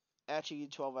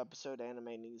Ecchi 12 episode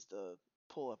anime needs the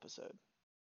pool episode.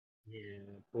 Yeah,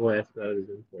 full episode is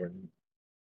important.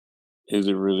 Is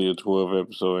it really a 12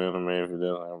 episode anime if it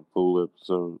doesn't have a pool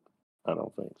episode? I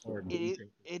don't think so. Or It beach.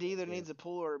 it either Yeah. needs a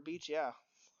pool or a beach, yeah.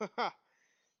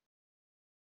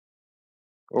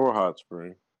 Or Hot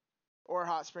Spring. Or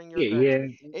Hot Spring, you're Yeah,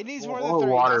 correct. yeah. It needs more than Or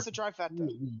 3. water. That's a trifecta.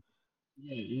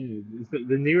 Yeah, yeah.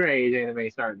 The new age anime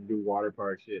starting to do water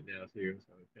park shit now too,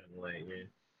 so it's kind of like, yeah.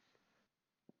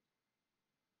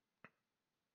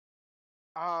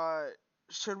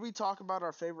 Should we talk about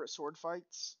our favorite sword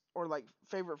fights or like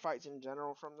favorite fights in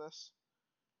general from this?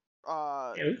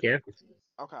 Yeah, we can.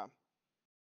 Okay.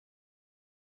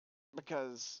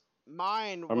 Because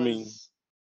mine I mean, was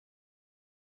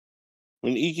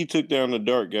when Ikki took down the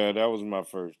dark guy, that was my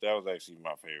first. That was actually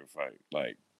my favorite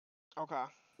fight. okay.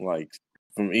 Like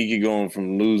from Ikki going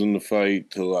from losing the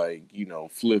fight to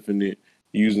flipping it,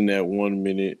 using that 1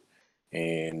 minute,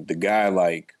 and the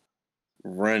guy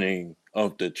running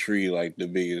up the tree like the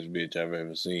biggest bitch I've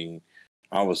ever seen.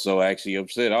 I was so actually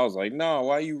upset. I was like, "No,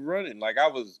 why are you running?" Like I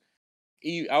was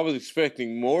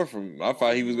expecting more from him. He I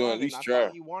thought he wasn't was going to at running. least I thought try.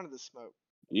 he wanted the smoke.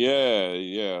 Yeah,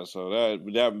 yeah. So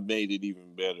that made it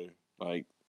even better. Like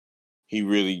he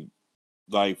really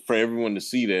for everyone to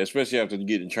see that, especially after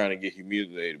trying to get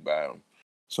humiliated by him.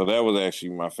 So that was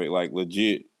actually my favorite,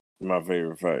 legit my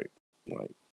favorite fight.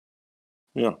 Like,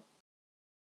 yeah,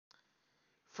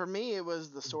 For me, it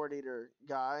was the Sword Eater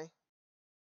guy.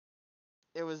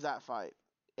 It was that fight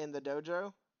in the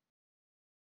dojo.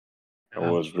 that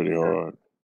was pretty hard.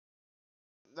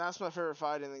 That's my favorite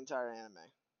fight in the entire anime.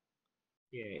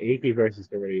 Yeah, Ikki versus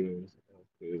the Raiders.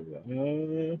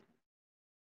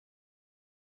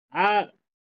 I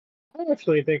I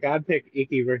actually think I'd pick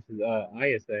Ikki versus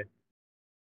Ayase,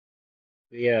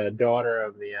 the daughter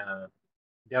of the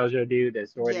dojo dude that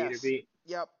Sword Eater Yes. beat.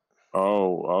 Yep.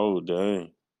 Oh,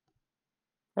 dang,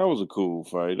 that was a cool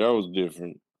fight. That was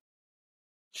different.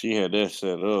 She had that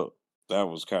set up. That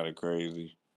was kind of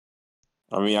crazy.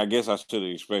 I mean, I guess I should have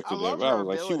I expected that, loved but I her was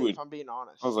like, she ability, if would. I'm being I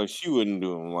was honest. like, she wouldn't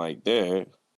do him like that.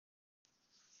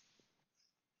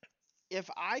 If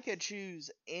I could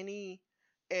choose any,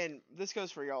 and this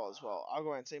goes for y'all as well, I'll go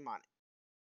ahead and say mine.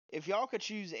 If y'all could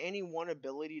choose any one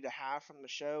ability to have from the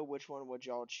show, which one would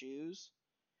y'all choose?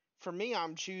 For me,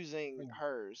 I'm choosing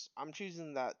hers. I'm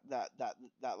choosing that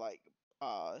like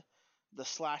uh the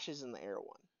slashes in the air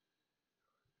one.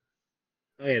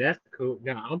 Oh yeah, that's cool.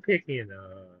 No, I'm picking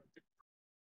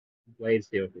Blade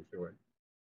Steel for sure.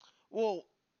 Well,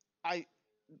 I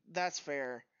that's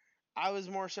fair. I was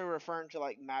more so referring to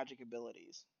like magic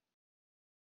abilities.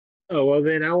 Oh well,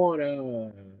 then I want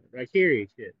Rakiri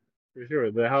shit for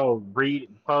sure. The whole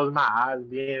close my eyes,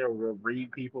 being able to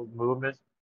read people's movements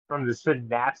from the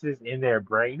synapses in their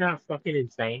brain. You know how fucking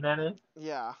insane that is?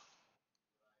 Yeah,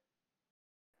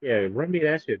 Yeah, run me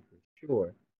that shit for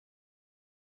sure.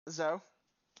 Zoe,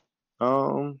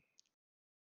 Um,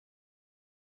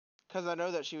 because I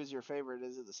know that she was your favorite.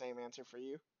 Is it the same answer for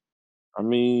you? I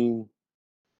mean,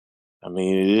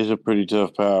 it is a pretty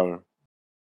tough power.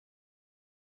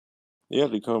 You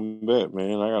have to come back,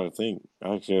 man. I gotta think.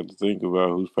 I actually have to think about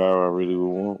whose power I really would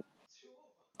want.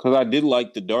 Cause I did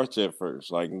like the darts at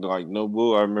first, no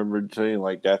bull. I remember saying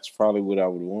that's probably what I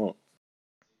would want.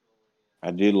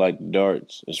 I did like the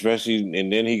darts, especially,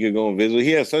 and then he could go invisible. He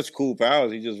had such cool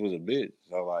powers. He just was a bitch.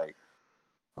 So I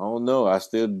don't know. I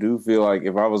still do feel like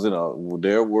if I was in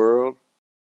their world,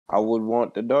 I would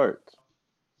want the darts.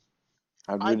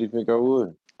 I I really think I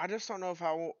would. I just don't know if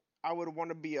I would want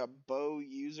to be a bow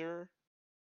user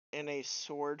in a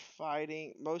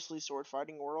mostly sword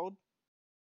fighting world.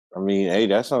 I mean, hey,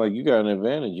 that sounds like you got an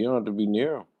advantage. You don't have to be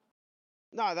near him.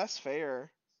 No, that's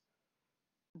fair,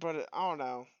 but I don't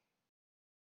know.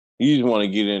 You just want to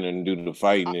get in and do the I,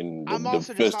 fighting and I'm the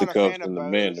also just not a fisticuffs fan of and the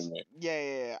man to bows. man.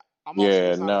 Yeah. I'm also Yeah,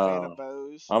 just not a fan of no.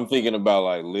 bows. I'm thinking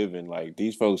about living. Like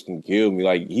these folks can kill me.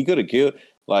 Like he could have killed.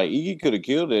 Like he could have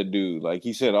killed that dude. Like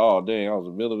he said, "Oh dang, I was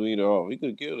a millimeter off." He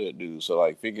could have killed that dude. So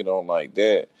thinking on like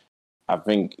that, I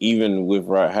think even with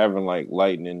having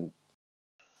lightning,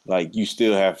 you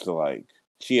still have to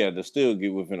she had to still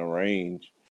get within a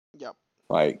range. Yep.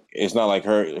 It's not like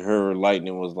her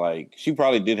lightning was she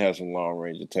probably did have some long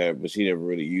range attack, but she never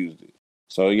really used it.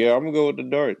 So yeah, I'm gonna go with the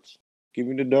darts. Give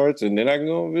me the darts, and then I can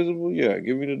go invisible. Yeah,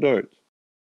 give me the darts.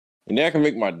 And then I can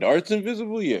make my darts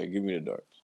invisible. Yeah, give me the darts.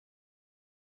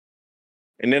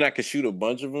 And then I can shoot a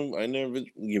bunch of them. I never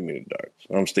give me the darts.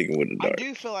 I'm sticking with the I do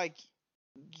darts. feel like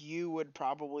you would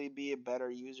probably be a better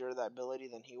user of that ability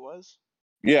than he was.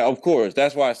 Yeah, of course.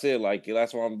 That's why I said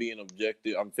that's why I'm being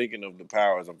objective. I'm thinking of the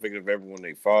powers. I'm thinking of everyone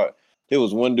they fought. There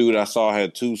was one dude I saw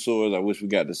had two swords. I wish we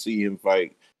got to see him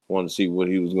fight. Want to see what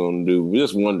he was going to do. We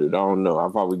just wondered. I don't know. I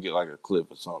probably get a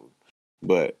clip or something.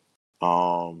 But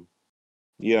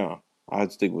yeah,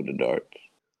 I'd stick with the darts.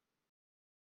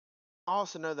 I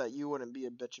also know that you wouldn't be a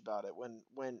bitch about it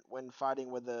when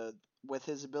fighting with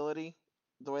his ability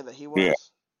the way that he Yeah,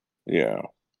 was. Yeah.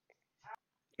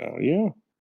 Yeah.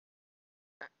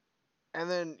 And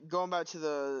then going back to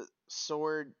the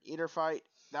sword eater fight,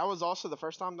 that was also the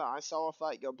first time that I saw a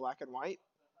fight go black and white.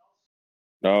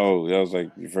 Oh, that was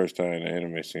like the first time the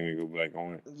anime seen it go black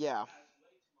and white. Yeah.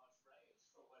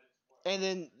 And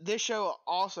then this show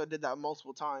also did that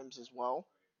multiple times as well,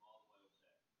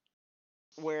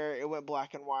 where it went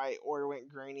black and white or it went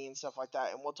grainy and stuff like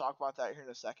that. And we'll talk about that here in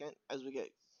a second as we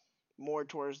get more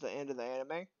towards the end of the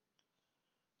anime.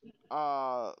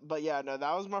 But yeah, no,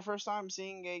 that was my first time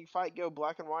seeing a fight go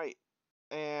black and white,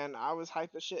 and I was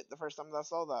hyped as shit the first time that I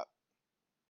saw that.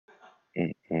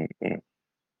 Mm.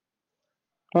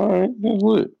 All right, that's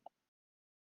lit.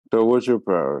 So, what's your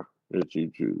power that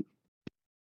you choose?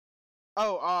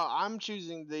 Oh, I'm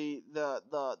choosing the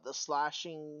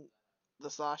slashing, the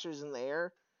slashers in the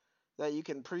air that you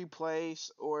can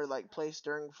pre-place or like place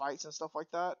during fights and stuff like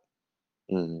that.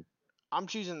 Mm-hmm. I'm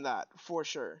choosing that for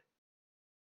sure.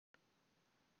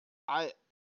 I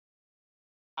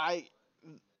I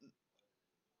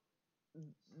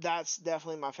that's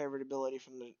definitely my favorite ability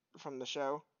from the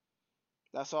show.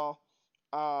 That's all.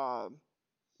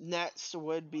 Next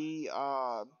would be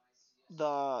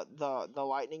the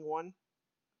lightning one,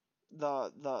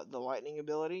 the lightning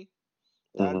ability.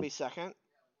 That would Mm-hmm. be second,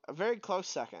 a very close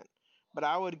second. But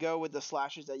I would go with the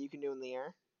slashes that you can do in the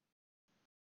air.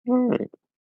 All right.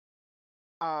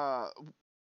 Uh,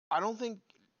 I don't think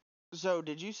so.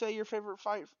 Did you say your favorite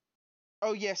fight?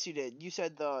 Oh yes, you did. You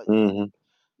said Mm-hmm.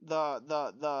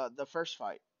 the first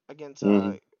fight against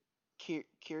Mm-hmm.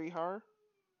 Kirihara.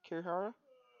 Kirihara.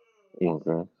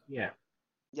 Okay. Yeah.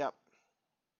 Yep.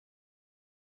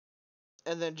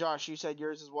 And then Josh, you said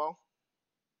yours as well.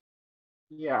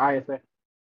 Yeah, I say.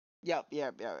 Yep.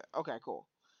 Yep. Yep. Okay. Cool.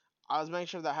 I was making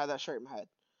sure that I had that straight in my head.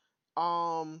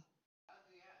 Um,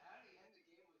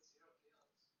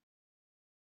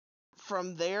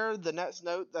 from there, the next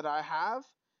note that I have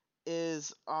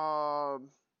is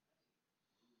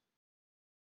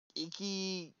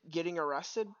Ikki getting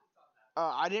arrested.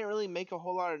 I didn't really make a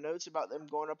whole lot of notes about them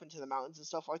going up into the mountains and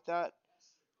stuff like that.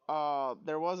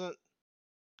 There wasn't.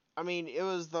 I mean, it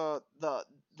was the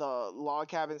log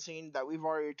cabin scene that we've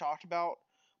already talked about,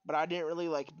 but I didn't really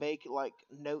like make like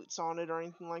notes on it or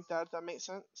anything like that. If that makes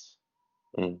sense.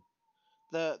 Mm-hmm.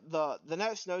 The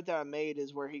next note that I made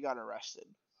is where he got arrested.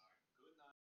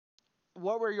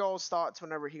 What were y'all's thoughts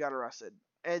whenever he got arrested?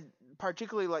 And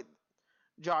particularly like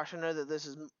Josh, I know that this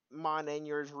is mine and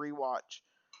yours rewatch,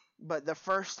 but the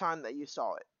first time that you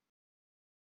saw it.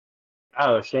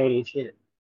 Oh, shady shit.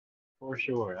 For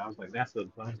sure. I was like, that's a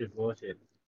bunch of bullshit.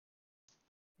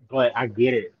 But I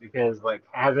get it because like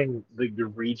having the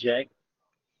reject,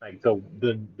 like the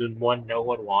one no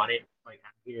one wanted, like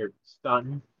out here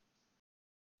stunting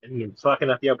and fucking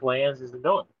up your plans is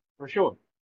annoying for sure.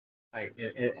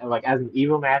 Like as an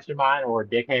evil mastermind or a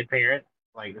dickhead parent,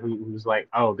 like who's like,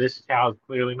 oh, this child's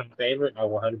clearly my favorite. I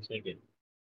 100% get it.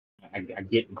 I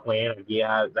get the plan. I get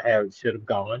how it should have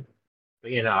gone.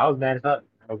 But I was mad as fuck.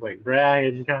 I was like, bruh,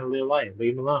 you're just trying to live life.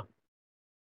 Leave him alone.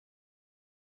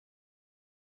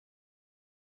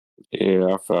 Yeah,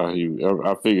 I thought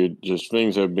I figured just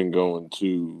things have been going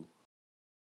too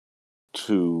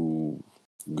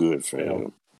good for Well,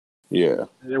 him. Yeah,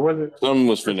 there wasn't. something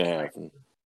was There's finna like happen.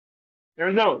 there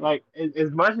was no like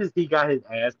as much as he got his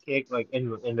ass kicked like in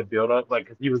the build up like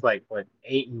 'cause he was like what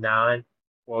 8 and 9,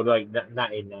 well like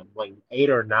not 8 and 9 like 8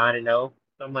 or 9 and 0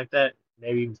 something like that,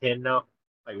 maybe even 10 and 0.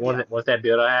 Like Yeah. once that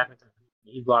build up happened,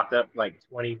 he blocked up like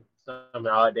 20 some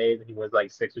odd days and he was like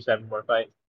 6 or 7 more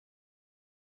fights.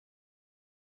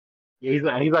 Yeah,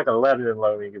 he's like 11 and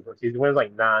low. He wins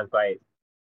like 9 fights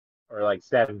or like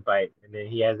 7 fights, and then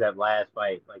he has that last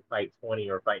fight like fight 20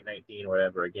 or fight 19 or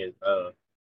whatever against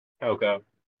Coco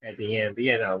at the end. But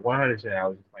 100%. I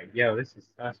was just like, yo, this is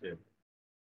such a.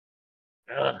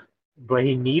 Ugh. But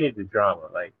he needed the drama.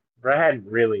 Like, Brad hadn't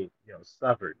really,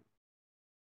 suffered.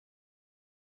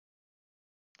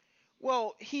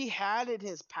 Well, he had in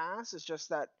his past. It's just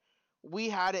that we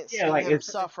hadn't Yeah, seen like him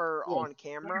suffer yeah, on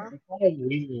camera. as far as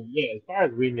we knew, as far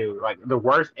as we knew, like the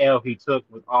worst L he took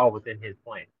was all within his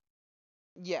plan.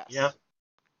 You know? Yes,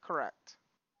 correct.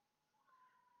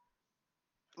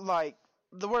 Like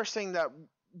the worst thing that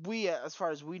we, as far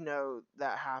as we know,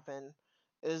 that happened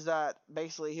is that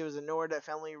basically he was ignored at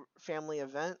family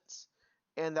events,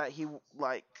 and that he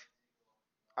like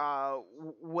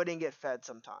wouldn't get fed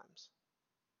sometimes,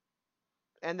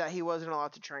 and that he wasn't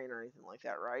allowed to train or anything like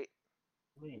that, right?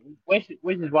 Which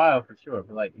is wild for sure.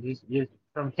 But like just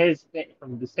from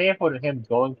the standpoint of him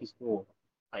going to school,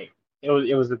 like it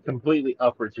was a completely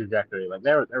upward trajectory. Like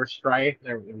there was strife,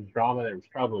 there was drama, there was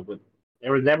trouble, but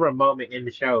There was never a moment in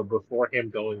the show before him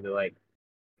going to like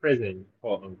prison,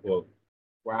 quote unquote,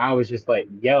 where I was just like,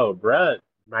 "Yo, bruh,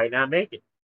 might not make it."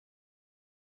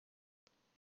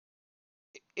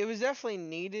 It was definitely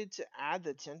needed to add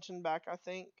the tension back, I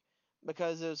think,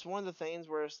 because it was one of the things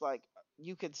where it's like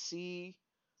you could see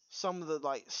some of the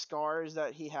like scars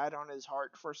that he had on his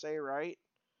heart for say, right?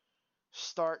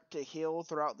 Start to heal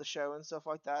throughout the show and stuff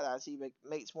like that as he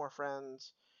makes more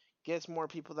friends, gets more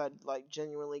people that like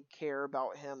genuinely care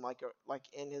about him, like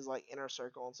in his like inner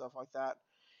circle and stuff like that,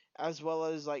 as well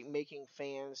as like making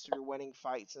fans through winning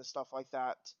fights and stuff like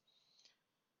that.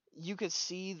 You could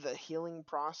see the healing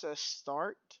process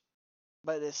start,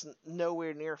 but it's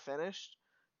nowhere near finished.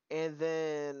 And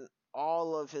then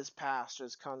all of his past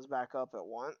just comes back up at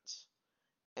once,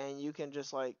 and you can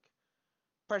just like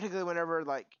particularly whenever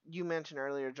like you mentioned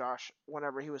earlier, Josh,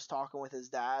 whenever he was talking with his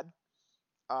dad,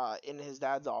 in his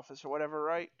dad's office or whatever,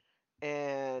 right?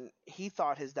 And he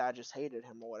thought his dad just hated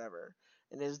him or whatever.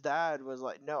 And his dad was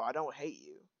like, "No, I don't hate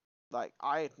you. Like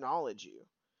I acknowledge you.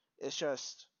 It's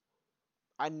just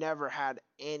I never had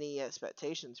any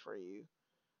expectations for you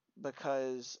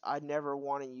because I never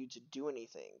wanted you to do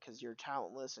anything because you're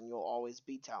talentless and you'll always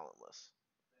be talentless."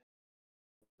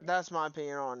 That's my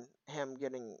opinion on him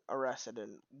getting arrested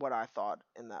and what I thought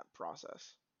in that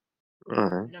process.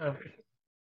 Mhm. No,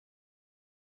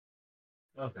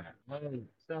 okay.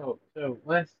 So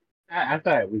let's. I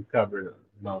thought we covered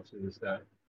most of the stuff.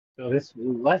 So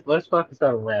let's focus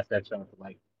on the last episode for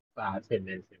like 5-10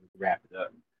 minutes and we can wrap it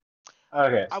up.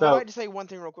 Okay, I would like so to say one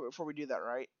thing real quick before we do that,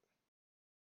 right?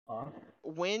 uh,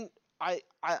 When I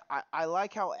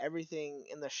like how everything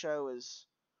in the show is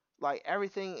like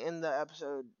everything in the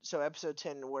episode. So episode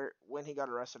 10, where when he got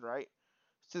arrested, right?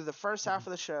 Through the first half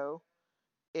of the show,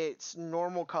 it's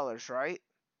normal colors, right?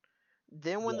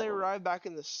 Then when yeah, they arrive back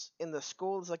in the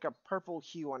school, it's like a purple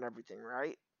hue on everything,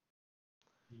 right?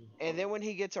 And then when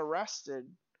he gets arrested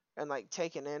and like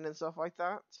taken in and stuff like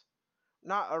that,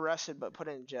 not arrested but put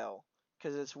in jail,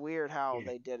 because it's weird how yeah.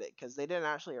 they did it, because they didn't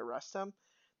actually arrest him.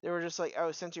 They were just like,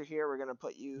 "Oh, since you're here, we're gonna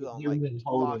put you on He like was in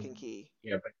lock holding. and key."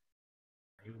 Yeah, but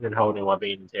he was in holding while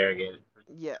being interrogated for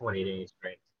Yeah, 20 days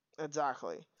straight.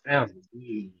 exactly. Sounds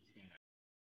weird.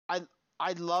 I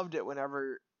I loved it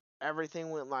whenever everything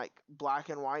went like black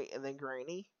and white and then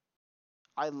grainy.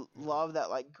 Love that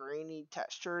like grainy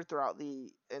texture throughout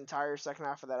the entire second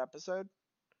half of that episode.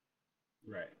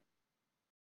 Right.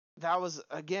 That was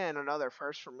again another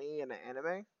first for me in an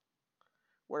anime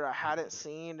where I hadn't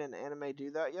seen an anime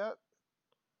do that yet.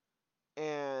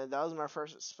 And that was my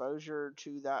first exposure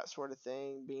to that sort of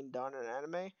thing being done in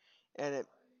anime, and it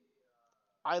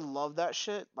I love that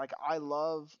shit. Like I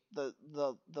love the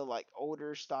like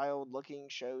older styled looking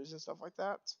shows and stuff like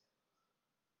that.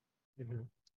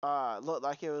 Mm-hmm. Looked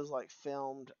like it was like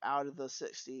filmed out of the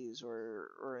 60s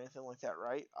or anything like that,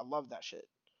 right? I love that shit.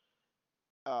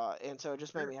 And so it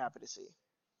just made me happy to see.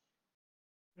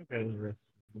 Okay.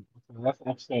 So that's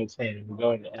episode 10, and we're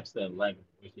going to episode 11,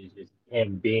 which is just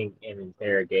him being in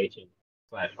interrogation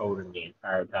slash holding the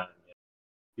entire time.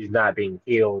 He's not being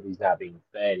healed. He's not being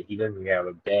fed. He doesn't even have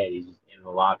a bed. He's just in the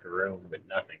locker room with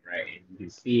nothing, right? And you can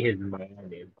see his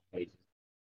mind and body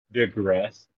just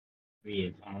digress the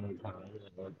entire time.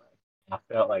 And I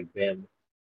felt like them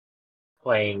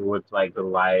playing with like the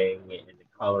lighting and the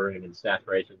coloring and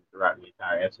saturation throughout the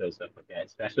entire episode, stuff like that.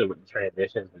 Especially with the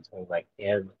transitions between like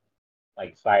him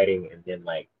like fighting and then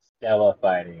like Stella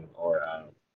fighting or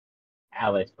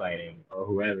Alice fighting or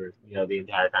whoever, the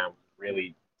entire time was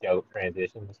really dope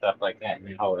transitions and stuff like that. And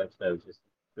the whole episode was just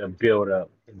the build up,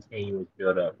 continuous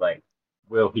build up. Like,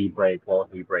 will he break?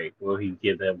 Won't he break? Will he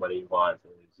give them what he wants?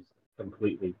 And it's just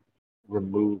completely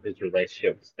remove his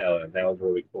relationship with Stella. And that was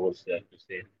really cool stuff to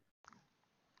see.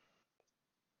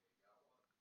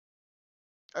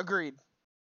 Agreed.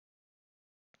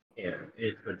 Yeah.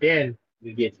 But then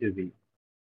we get to the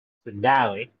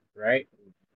finale, right?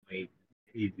 Like,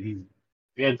 he's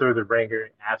been through the ringer,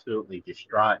 absolutely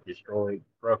distraught, destroyed,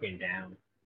 broken down,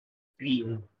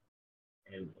 beaten,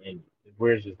 and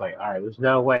we're just like, all right, there's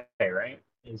no way, right?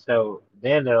 And so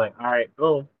then they're like, all right,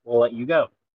 boom, we'll let you go.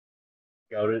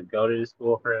 Go to the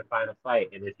school for a final fight,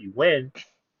 and if you win,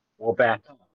 we'll back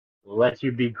up. We'll let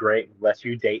you be great, let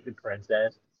you date the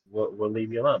princess. We'll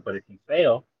leave you alone. But if you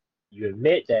fail, you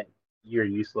admit that you're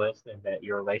useless and that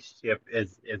your relationship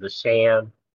is a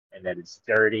sham and that it's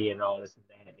dirty and all this and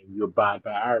that, and you abide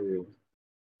by our rules.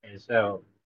 And so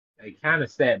it kind of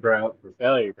set bro up for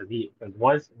failure because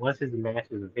once his match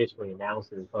is officially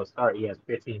announced and supposed to start, he has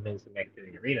 15 minutes to make it to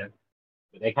the arena.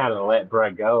 But they kind of let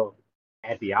bro go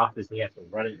at the office. He has to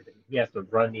run it. He has to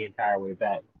run the entire way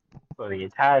back. So the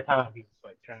entire time he's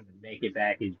like trying to make it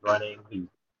back. He's running. He's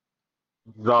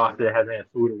exhausted. Hasn't had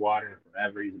food or water in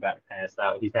forever. He's about to pass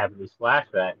out. He's having these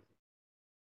flashbacks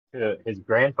to his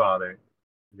grandfather,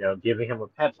 giving him a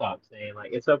pep talk, saying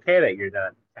like it's okay that you're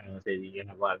not talented and you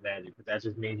have a lot of magic, but that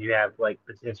just means you have like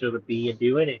potential to be and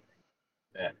do anything.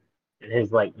 That and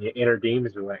his like inner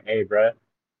demons were like, hey, bro,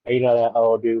 hey, that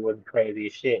old dude was crazy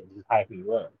as shit, and just hyping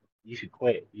you up. You should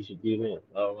quit. You should do this.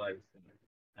 Oh my!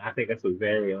 I think that's a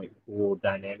very like cool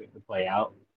dynamic to play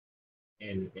out,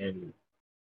 and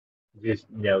just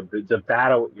the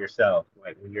battle with yourself,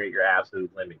 like when you're at your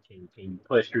absolute limit, can you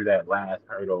push through that last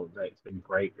hurdle, like to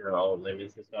break your own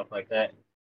limits and stuff like that?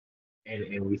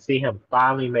 And we see him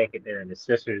finally make it there, and his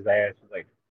sister's there. She's like,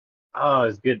 "Oh,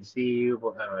 it's good to see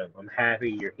you. I'm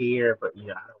happy you're here, but I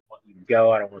don't want you to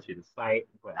go. I don't want you to fight.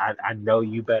 But I know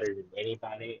you better than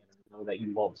anybody, and I know that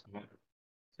you won't stop."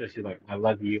 So she's like, "I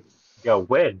love you. Go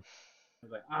win." I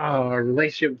was like, "Oh, our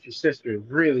relationship with your sister is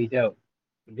really dope."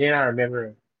 And then I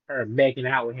remember her making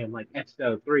out with him like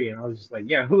episode 3, and I was just like,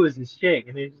 "Yeah, who is this chick?"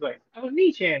 And then she's like, "Oh,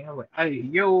 Nichan." I was like, "Hey,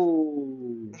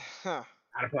 yo, Huh.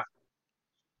 I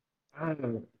don't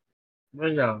know.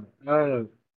 But no,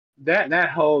 that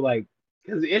whole like,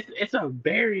 because it's a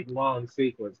very long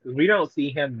sequence because we don't see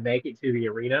him make it to the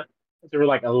arena. So we're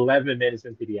like 11 minutes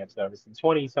into the episode. It's a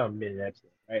 20 something minute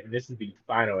episode, right? And this is the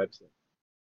final episode.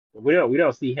 But we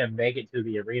don't see him make it to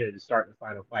the arena to start the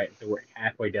final fight until we're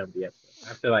halfway down the episode.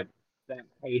 I feel like that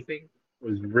pacing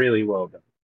was really well done.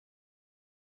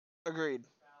 Agreed.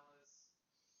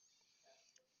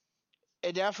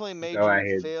 It definitely made So I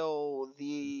you had feel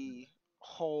the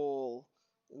whole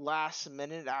last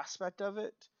minute aspect of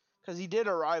it because he did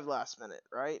arrive last minute,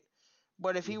 right?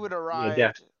 But if he would have yeah, definitely.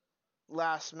 arrived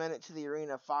last minute to the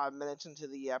arena 5 minutes into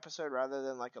the episode rather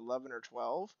than like 11 or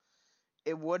 12,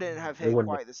 it wouldn't have It hit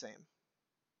wouldn't quite the same.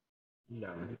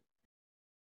 no.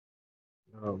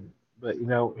 But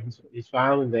he's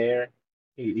finally there.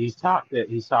 He's talked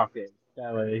to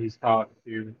Stella. He's talked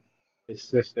to his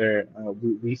sister.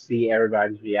 We see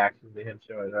everybody's reaction to him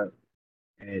showing up,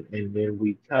 and then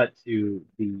we cut to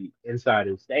the inside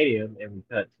of the stadium, and we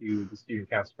cut to the student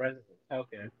council president,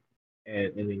 Token,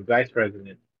 and the vice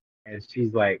president, and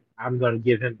she's like, "I'm gonna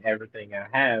give him everything I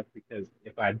have because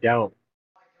if I don't,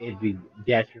 it'd be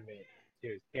detriment to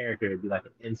his character. It'd be like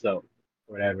an insult,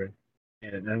 or whatever."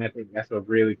 And I think that's a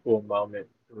really cool moment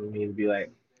for me to be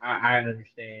like, I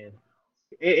understand.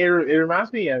 It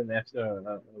reminds me of an episode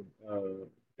of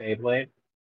Beyblade,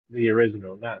 the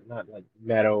original, not like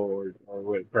Metal or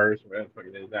what Burst or whatever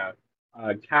it is now.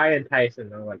 Kai and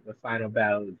Tyson are like the final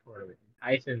battle of the tournament.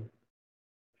 Tyson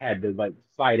had to like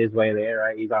fight his way there,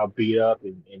 right? He's all beat up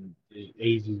and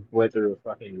he's just went through a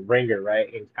fucking ringer,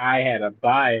 right? And Kai had a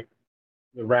bye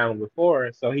the round before,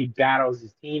 so he battles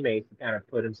his teammates to kind of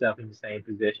put himself in the same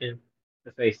position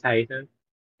to face Tyson.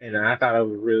 And I thought it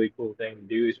was a really cool thing to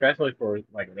do, especially for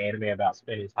like an anime about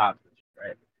spinning tops,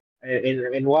 right?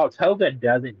 And while Toga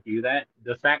doesn't do that,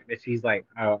 the fact that she's like,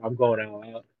 oh, I'm going all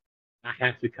out, I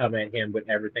have to come at him with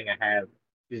everything I have,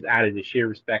 just out of the sheer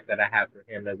respect that I have for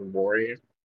him as a warrior,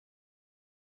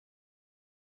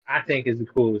 I think is the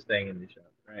coolest thing in the show,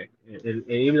 right? And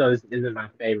even though this isn't my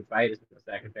favorite fight, it's my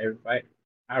second favorite fight.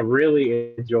 I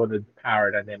really enjoy the power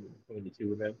dynamic between the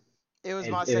two of them, It was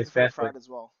my and second favorite especially fight as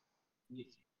well.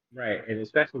 right, and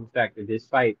especially the fact that this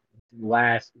fight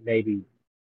lasts maybe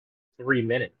 3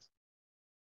 minutes,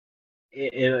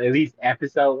 at least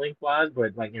episode length wise,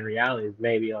 but like in reality, it's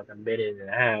maybe like a minute and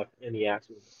a half in the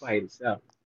actual fight itself.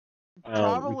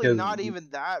 Probably Because not even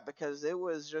that because it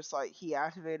was just like he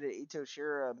activated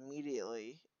Itoshira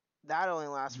immediately. That only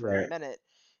lasts for a right, minute,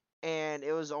 and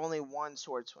it was only one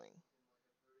sword swing.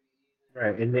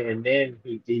 right, and then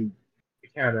he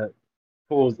kind of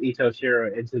pulls Ito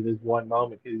Shira into this one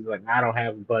moment because he's like, I don't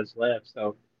have a bunch left,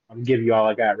 so I'm gonna give you all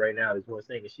I got right now. This one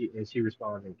thing, and she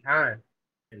responds in kind,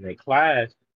 and they clash,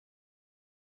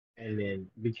 and then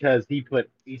because he put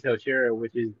Ito Shira,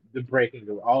 which is the breaking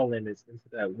of all limits, into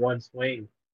that one swing,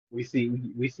 we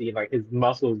see like his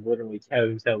muscles literally tear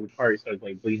themselves apart. He starts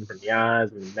like bleeding from the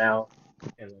eyes and the mouth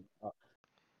and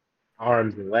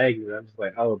arms and legs, and I'm just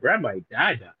like, oh, Brad might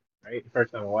die now, right? The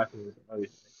first time I watched him was like, oh,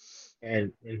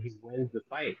 and he wins the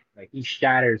fight. Like he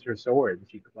shatters her sword and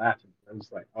she collapses. I'm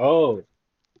just like, oh,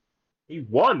 he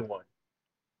won one.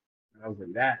 And I was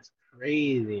like, that's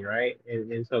crazy, right?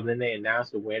 And so then they announce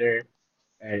the winner,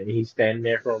 and he's standing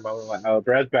there for a moment, like, oh,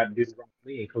 Brad's about to do the wrong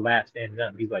thing and collapse standing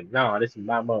up. He's like, no, this is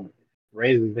my moment.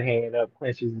 Raises the hand up,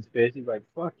 clenches his fist. He's like,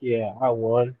 fuck yeah, I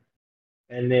won.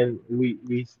 And then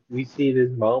we see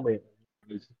this moment.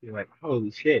 It's just like,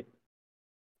 holy shit,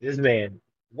 this man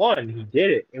won. He did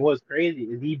it. And what's crazy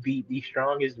is he beat the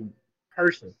strongest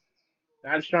person,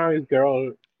 not the strongest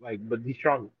girl, like, but the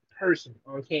strongest person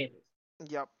on campus.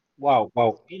 Yep. While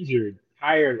injured,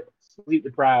 tired, sleep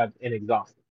deprived, and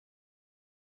exhausted.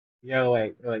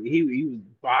 Like he was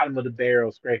bottom of the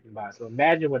barrel scraping by. So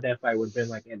imagine what that fight would have been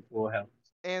like in full health.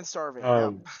 And starving. Yep.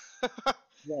 Um,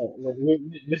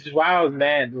 this is why I was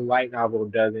mad the light novel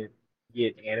doesn't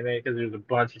get animated because there's a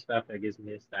bunch of stuff that gets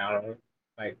missed out on,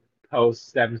 like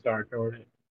post 7-star tournament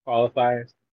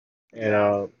qualifiers, and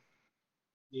Yeah.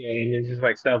 yeah, and it's just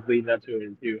like stuff leading up to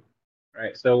it too.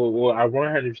 Right. So I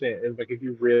 100% it's like if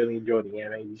you really enjoy the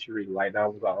anime, you should read light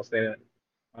novels. I'll say that.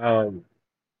 Um,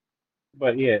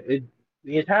 but yeah,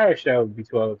 the entire show would be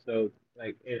 12 episodes.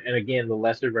 Like, and again, the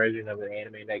lesser version of an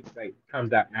anime that like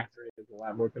comes out after it is a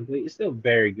lot more complete. It's still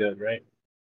very good, right?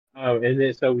 And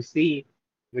then so we see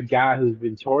the guy who's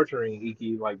been torturing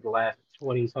Ikki like the last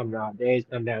 20 some odd days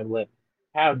come down and let,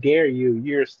 how dare you?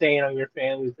 You're staying on your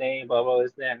family's name, blah blah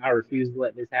this that. I refuse to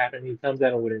let this happen. He comes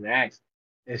down with an axe,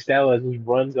 and Stella he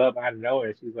runs up out of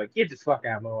nowhere. She's like, "Get the fuck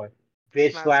out of my way!"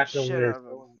 Bitch Smash the slaps him shit with her out of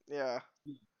him. sword. Yeah.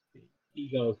 He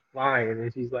goes flying, and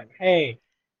then she's like, "Hey,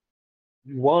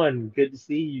 you won. Good to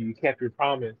see you. You kept your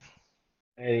promise."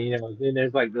 And then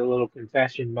there's like the little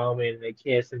confession moment, and they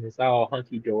kiss, and it's all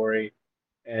hunky dory,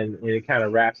 and it kind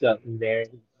of wraps up from there.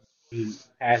 He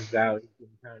passes out, he's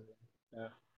getting kind of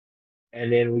stuff.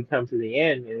 And then we come to the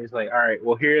end, and it's like, all right,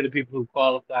 well, here are the people who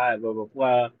qualified, blah blah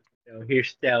blah. Here's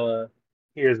Stella,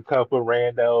 here's a couple of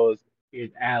randos,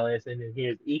 here's Alice, and then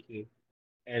here's Iki.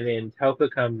 And then Toka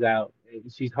comes out,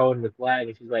 and she's holding the flag,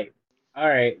 and she's like, all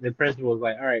right. The principal's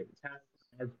like, all right, time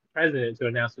for our president to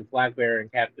announce the flag bearer and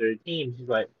capture the team. She's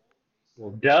like,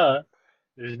 well, duh.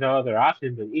 There's no other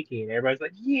option but Ikki, and everybody's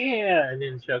like, yeah. And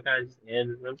then the show kind of just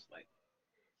ends, and I'm just like,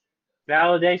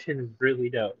 validation is really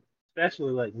dope,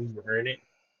 especially like when you earn it,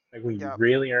 like when you Yep.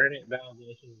 really earn it.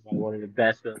 Validation is like one of the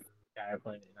best films on the entire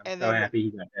planet. And I'm And so then happy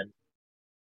he got that.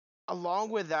 along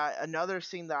with that, another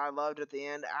scene that I loved at the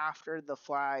end after the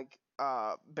flag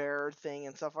bearer thing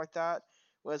and stuff like that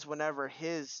was whenever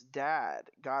his dad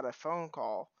got a phone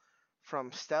call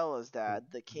from Stella's dad,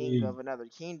 the king Leave, of another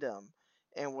kingdom,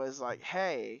 and was like,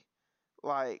 "Hey,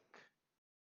 like,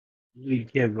 leave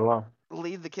kids alone.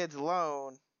 leave the kids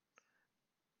alone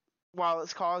while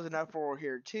it's causing uproar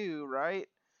here too, right?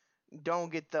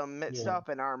 Don't get them mixed Yeah, up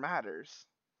in our matters."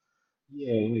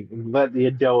 yeah. Let the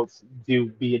adults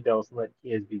be adults. Let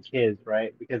kids be kids,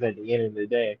 right? Because at the end of the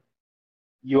day,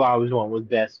 you always want what's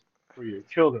best for your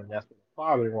children. That's what the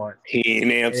father wants. He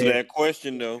didn't answer And that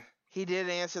question though. He did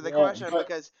answer the yeah, question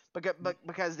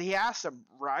because he asked him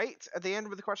right at the end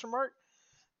with the question mark,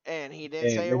 and he didn't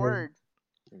say a and then word.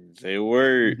 Say a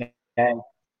word. dad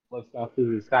looks off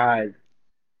to the side,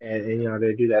 and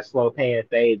they do that slow pan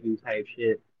fade do type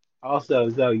shit. Also,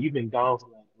 Zoe, you've been gone for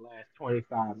like the last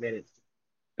 25 minutes.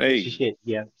 Get your Hey, shit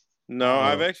together. no,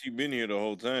 I've Um, actually been here the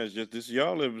whole time. It's just this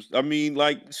y'all. I mean,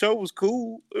 like, show was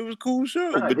cool. It was a cool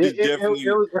show, it, but this it, it, definitely.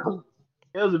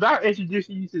 it was about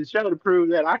introducing you to the show to prove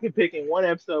that I can pick in one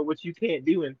episode what you can't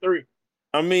do in three.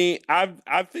 I mean,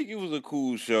 I think it was a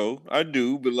cool show. I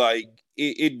do, but like,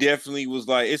 it definitely was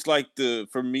like it's like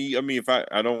for me. I mean, if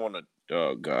I don't want to.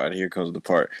 Oh God, here comes the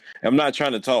part. I'm not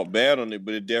trying to talk bad on it,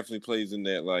 but it definitely plays in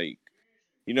that like.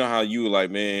 You know how you were like,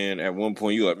 man, at one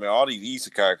point you were like, man, all these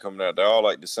isekai coming out, they're all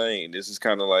like the same. This is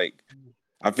kind of like,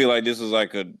 I feel like this is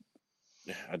like a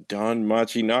Don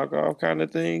Machi knockoff kind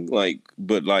of thing. Like,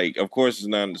 but like, of course, it's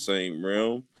not in the same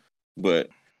realm. But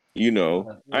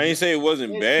I ain't say it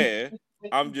wasn't bad.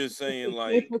 I'm just saying, It's a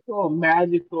like, typical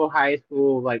magical high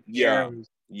school like yeah, harem.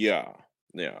 yeah,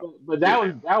 yeah, But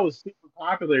yeah, that was super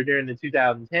popular during the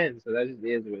 2010s, so that just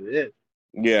is what it is.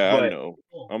 yeah. I But know.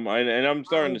 yeah, And I'm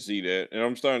starting to um, see that, and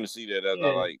I'm starting to see that as I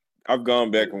yeah, like. I've gone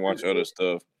back and watched other it,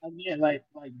 stuff. again, like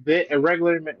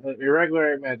irregular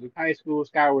Magic High School,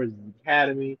 Skyward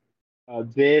Academy,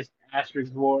 this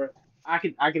Asterix War. I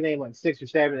can name like 6 or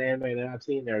 7 anime that I've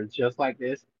seen that are just like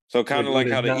this, So with kind of like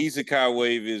with how the enough. isekai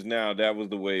wave is now. That was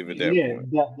the wave at that Yeah, point.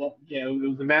 yeah, it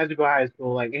was a magical high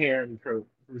school like harem trope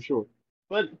for sure.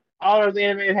 But all of the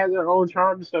anime has their own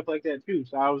charm and stuff like that too.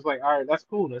 So I was like, all right, that's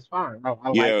cool, that's fine. I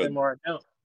like Yeah, them or I don't.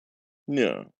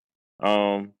 yeah.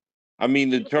 Um, I mean,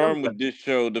 the What's the other charm stuff? with this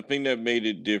show, the thing that made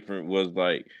it different was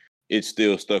like it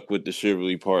still stuck with the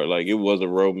chivalry part. Like it was a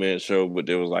romance show, but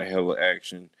there was like hella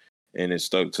action, and it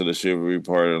stuck to the chivalry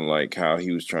part and like how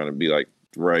he was trying to be like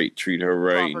right, treat her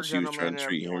right, Proper and she was gentleman trying and to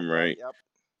treat everything him like that. right. Yep.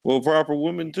 Well, proper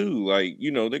woman too. Like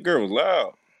the girl was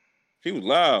loud. She was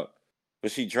loud,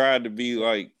 but she tried to be Yeah.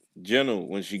 like gentle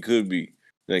when she could be.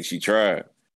 Like she tried.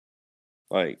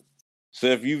 Like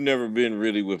Seth, you've never been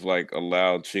really with like a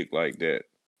loud chick like that.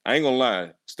 I ain't gonna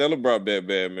lie. Stella brought back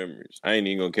bad memories. I ain't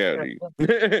even gonna count to you.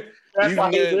 That's You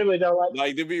why he did, really don't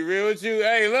like, to be real with you.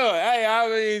 Hey, look. Hey, I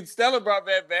mean, Stella brought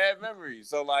back bad memories.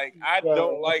 So like, I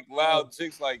don't like loud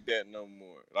chicks like that no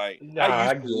more. Like, Nah, I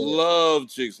I used to get it. love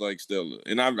chicks like Stella,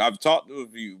 and I've talked to a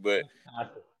few, but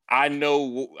I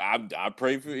know I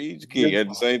pray for each kid at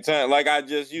the same time. Like, I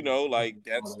just, like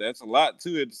that's a lot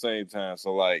too at the same time.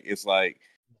 So like, it's like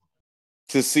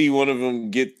to see one of them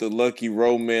get the lucky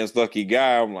romance, lucky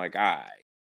guy. I'm like, all right,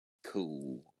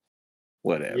 cool, Yeah,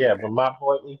 whatever. but my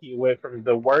boy Ikki went from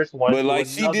the worst one But to like,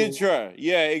 she another did one. try.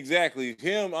 Yeah, exactly.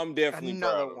 Him, I'm definitely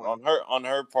Another proud of. one. On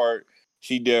her part,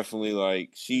 she definitely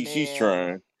like she's Man,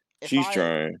 trying. if She's I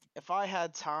trying. if I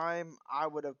had time, I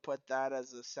would have put that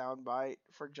as a soundbite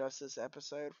for just this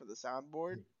episode for the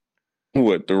soundboard.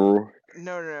 What the roar?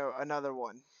 No, another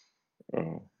one.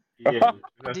 Oh. Yeah.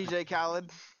 DJ Khaled.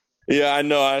 Yeah, I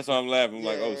know. That's why I'm laughing. I'm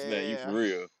like, oh snap, you for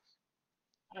Yeah.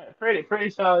 real? Pretty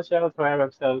solid show. 12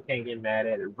 episodes. Can't get mad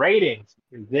at it. Ratings.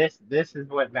 This is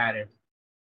what matters.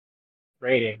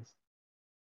 Ratings.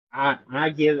 I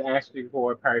give Ashley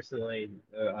Ford personally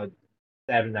a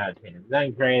 7 out of 10.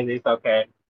 Nothing crazy. It's okay.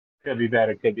 Could be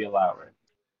better. Could be a lot worse.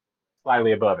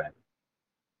 Slightly above it.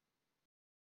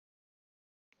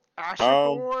 Ashley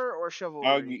Um, Core or I'll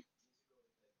Chivalry?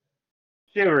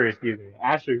 Chivalry, excuse me.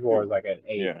 Ashley Ford is like an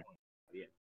 8. yeah, Yeah.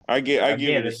 I give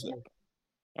Again, it a. it's,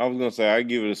 I was gonna say I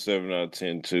give it a 7 out of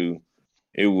 10 too.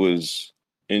 It was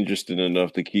interesting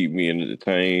enough to keep me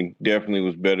entertained. Definitely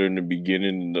was better in the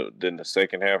beginning than the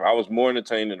second half. I was more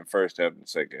entertained in the first half than the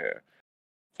second half.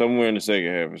 Somewhere in the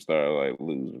second half, it started like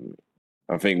losing me.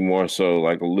 I think more so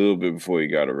like a little bit before he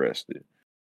got arrested.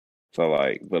 So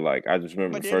like, but like I just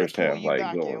remember But the didn't it first pull half you like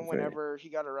back going in thing. whenever he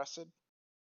got arrested?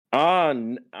 I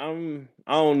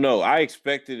don't know. I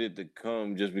expected it to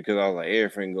come just because I was like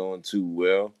everything going too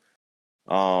well.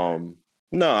 Um,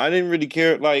 no, I didn't really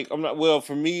care. Like, I'm not. Well,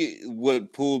 for me,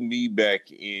 what pulled me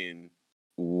back in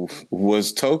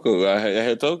was Toko. I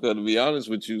had Toko, to be honest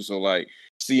with you. So like,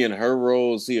 seeing her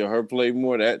role, seeing her play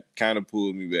more, that kind of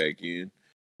pulled me back in.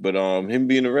 But him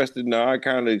being arrested, no, I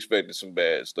kind of expected some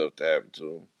bad stuff to happen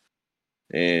to him.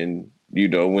 And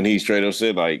when he straight up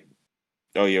said like,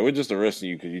 "Oh yeah, we're just arresting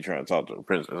you because you're trying to talk to the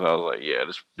princess," I was like, "Yeah,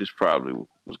 this probably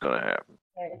was gonna happen.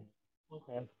 okay. Well,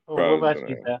 what Probably was about gonna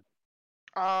you, happen." Seth?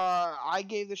 I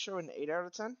gave the show an 8 out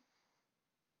of 10.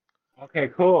 Okay,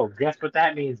 cool. Guess what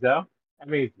that means, though? That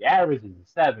means the average is a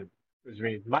 7, which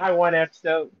means my one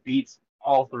episode beats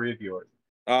all 3 of yours.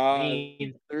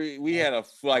 Means Three. We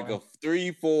that's had like a one,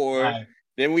 3, 4. five,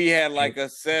 Then we had like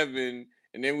six, a 7,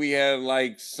 and then we had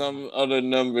like some other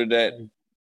number that seven,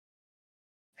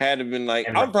 had to been like.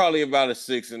 and I'm right. probably about a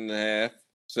 6.5,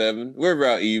 7. We're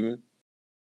about even.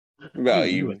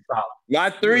 About You was even. solid. My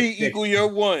You was 3 six. equal your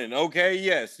 1. Okay,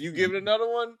 yes. You give it another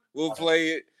one, we'll play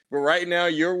it. But right now,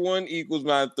 your 1 equals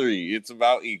my 3. It's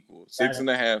about equal. Six That, and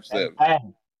a half, that's 7.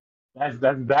 bad.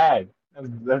 That's bad.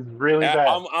 That's really bad.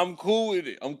 I'm cool with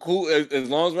it. I'm cool as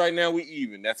long as right now we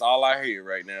even. That's all I hear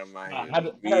right now in my Nah, head. I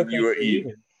Me don't and you think are we're even.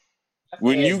 even. I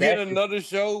When say you get another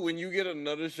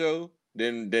show,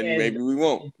 then and, maybe we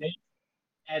won't.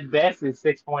 at best it's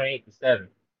 6.8 to 7.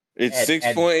 It's six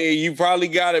At point eight. You probably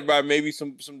got it by maybe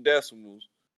some decimals,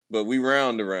 but we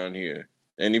round around here.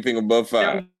 Anything above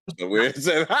 5. no, So we're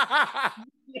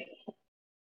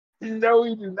no,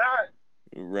 we do not.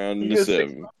 rounding He to is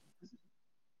 6. 7.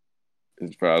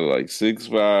 It's probably like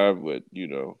 6.5, but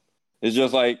it's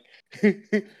just like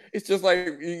it's just like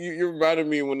you reminded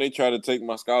me when they tried to take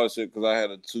my scholarship because I had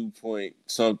a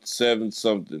 2.7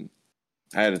 something.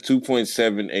 I had a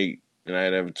 2.78, and I had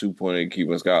to have a 2.8 to keep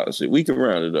my scholarship. We can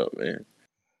round it up, man.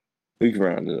 We can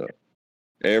round it up.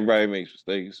 Everybody makes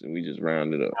mistakes, and we just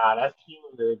round it up. Nah, that's cute.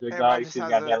 The dog, Everybody you just should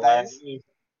have has got those that last days. name.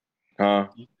 Huh?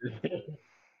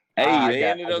 Hey, I they got,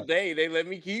 ended I got. up they let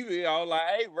me keep it. I was like,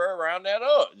 hey, bro, round that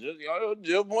up. Just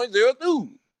 0.02.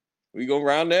 We gonna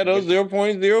round that up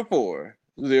 0.04.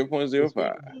 0.05.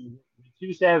 The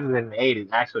 2 sevens and 8 is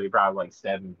actually probably like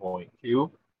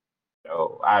 7.2.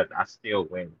 So I still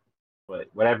win. But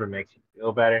whatever makes you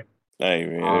feel better. Hey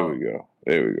man, there we Um, go.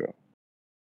 There we go.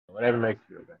 whatever makes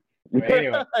you feel better. But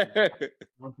anyway,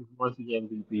 once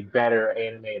again, the better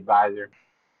anime advisor,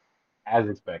 as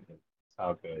expected. It's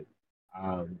all good.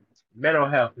 Mental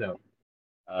health note.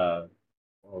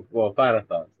 Well, final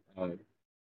thoughts.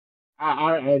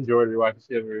 I enjoyed rewatching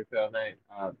Chivalry Fell Night.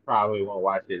 Probably won't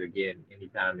watch it again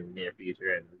anytime in the near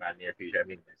future. And by near future, I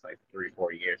mean it's like 3,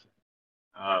 4 years.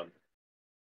 Um,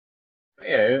 but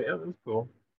yeah, it was cool.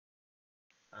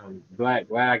 Glad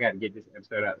I got to get this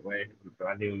episode out of the way.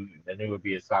 I knew it would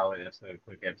be a solid episode, a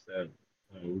quick episode.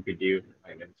 we could do,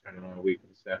 like maybe turn it on a week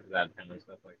and stuff, without time and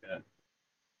stuff like that.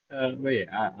 But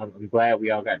yeah, I'm glad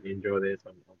we all got to enjoy this.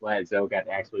 I'm glad Zoe got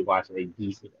to actually watch a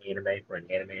decent anime for an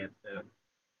anime and stuff.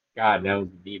 God knows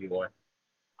the needy one.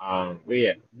 But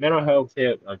yeah, mental health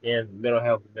tip again. Mental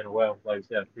health and mental wealth. Love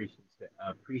yourself,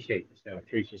 appreciate yourself,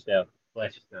 treat yourself,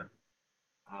 bless yourself.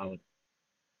 Um,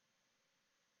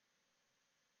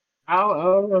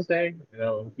 all I'm gonna say,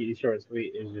 keep it short and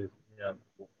sweet, is just,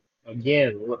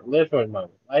 again, live for the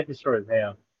moment. Life is short as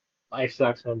hell. Life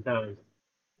sucks sometimes.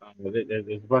 There's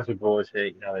a bunch of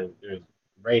bullshit. There's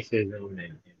racism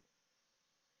and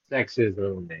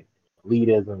sexism and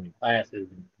elitism and classism,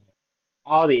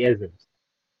 all the isms.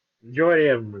 Majority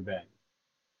of them are bad.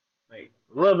 Like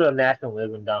a little bit of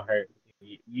nationalism don't hurt.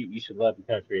 You should love the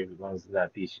country as long as it's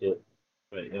not piece shit.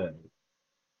 But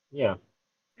yeah,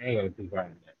 I ain't gonna keep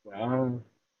on that. But,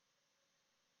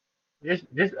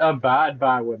 just abide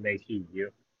by what makes you you,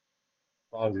 as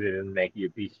long as it doesn't make you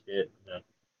a piece of shit.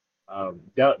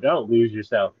 Don't lose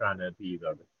yourself trying to appease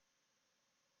others.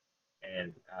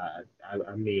 And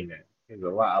I mean that, because a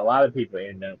lot of people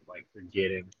end up like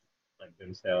forgetting like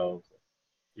themselves,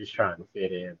 just trying to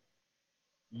fit in.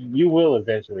 You will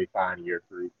eventually find your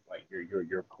group, like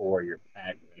your core, your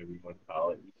pack, whatever you want to call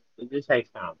it. It just takes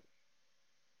time.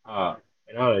 Uh,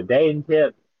 and on a dating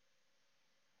tip,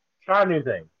 try new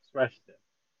things, express yourself.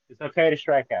 It's okay to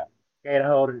strike out. It's okay to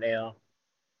hold an L.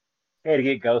 It's okay to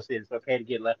get ghosted. It's okay to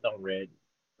get left on red.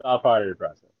 It's all part of the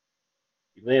process.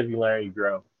 You live, you learn, you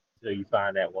grow until you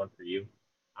find that one for you.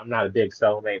 I'm not a big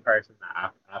soulmate person. I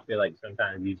feel like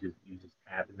sometimes you just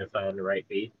happen to find the right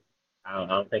piece. I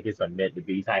don't think it's a meant to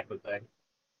be type of thing.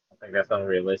 I think that's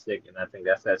unrealistic, and I think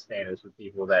that's that standards for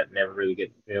people that never really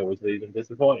get to feel, which leaves them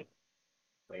disappointed.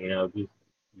 But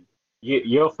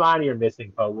you'll find your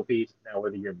missing puzzle piece. Now,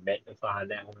 whether you're meant to find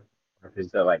that one, or if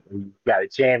it's like you got to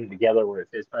jam it together where it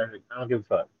fits perfect, I don't give a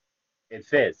fuck. It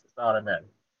fits. It's all that matters.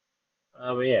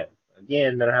 But yeah,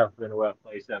 again, mental health been a rough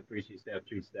place. I appreciate stuff,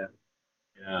 treat stuff.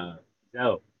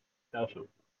 So social.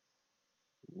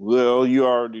 Well, you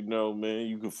already know, man.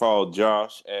 You can follow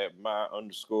Josh at my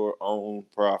underscore own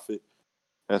profit.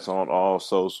 That's on all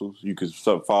socials. You can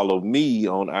follow me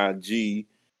on IG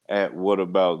at What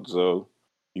About Zoe.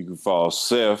 You can follow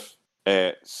Seth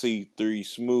at C3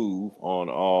 Smooth on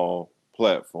all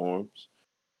platforms.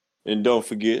 And don't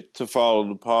forget to follow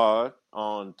the pod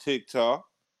on TikTok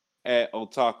at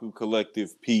Otaku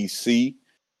Collective PC.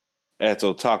 That's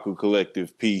Otaku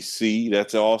Collective PC.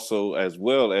 That's also as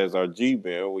well as our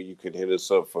Gmail, where you can hit us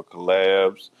up for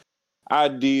collabs,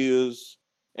 ideas,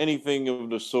 anything of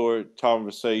the sort,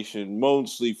 conversation,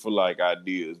 mostly for like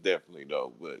ideas, definitely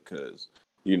though, but because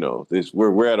this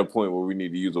we're at a point where we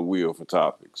need to use a wheel for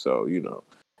topics, so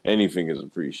anything is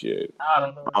appreciated. I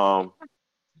don't know. Um,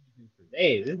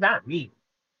 Hey, it's not me.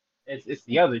 It's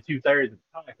the other 2/3 of the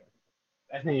podcast.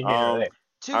 That's neither here nor um, there.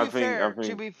 To I be think I fair, to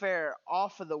think be fair,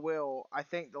 off of the wheel, I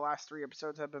think the last 3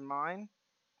 episodes have been mine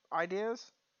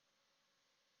ideas,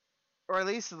 or at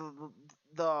least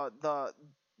the the,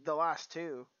 the last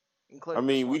two, I including this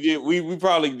mean we one. did we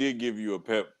probably did give you a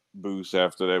pep boost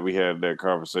after that. We had that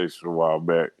conversation a while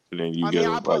back, and then you I mean, get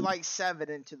I like put like 7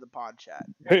 into the pod chat.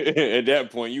 at that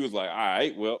point you was like, all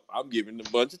right, well, I'm giving a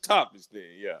bunch of topics then,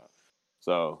 yeah.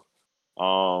 So,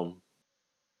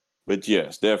 but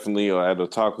yes, definitely at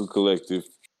Otaku Collective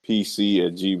PC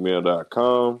at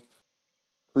gmail.com.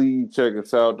 Please check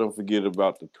us out. Don't forget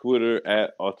about the Twitter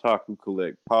at Otaku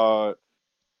Collect Pod.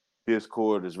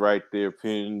 Discord is right there,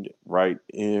 pinned right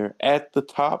there at the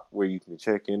top, where you can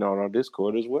check in on our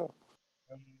Discord as well.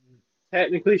 Um,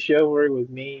 Technically, Chivalry was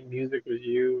me, music was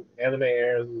you, anime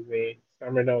errors was me,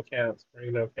 summer don't count,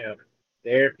 spring don't count.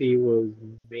 Therapy was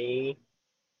me,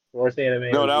 sports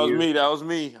anime No, was that was you. me. That was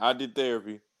me. I did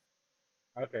therapy.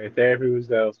 Okay, therapy was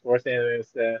Zoe, sports anime was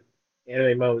Seth.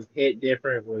 Anime modes hit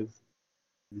different was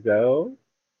Zoe.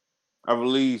 I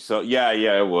believe so. Yeah,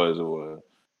 yeah, it was. It was.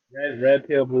 Red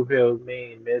pill, blue pill was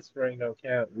me. Mid spring don't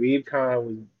count. WeebCon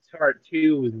was Tart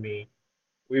 2 was me.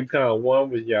 WeebCon 1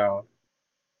 was y'all.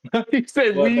 He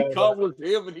said Blood we Battle. come with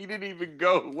him, and he didn't even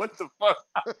go. What the fuck?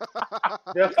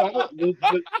 The, follow,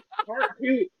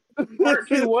 the part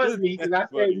two was me, because I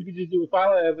That's said we funny. could just do a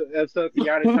follow episode because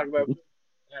y'all didn't talk about.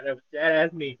 Dad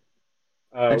asked me.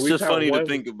 It's We just count funny to one.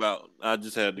 think about. I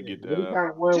just had to Yeah, get that we out.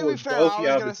 count one To be was fair, both I of was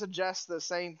y'all. gonna suggest the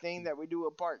same thing, that we do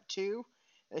a part 2.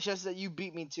 It's just that you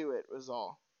beat me to it, was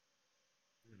all.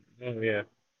 Oh yeah,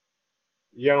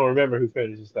 you don't remember who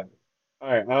finished this time. All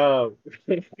right.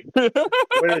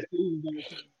 Winter season,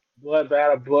 blood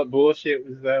battle, blood bullshit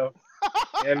was though.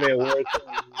 Anime awards.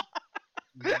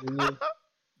 Was me.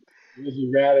 Would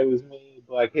you rather was me.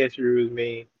 Black History was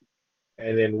me.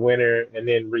 and then winter, and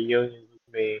then reunions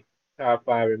with me, top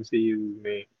five MCU with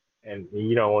me, and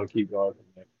you don't want to keep going from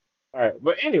there. All right,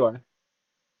 but anyway,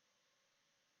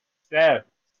 Steph,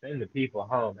 send the people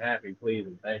home happy, please,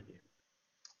 and thank you.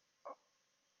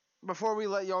 Before we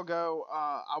let y'all go,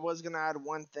 I was gonna add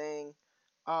one thing.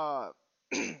 Uh,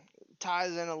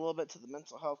 ties in a little bit to the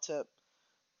mental health tip.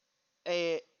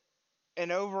 A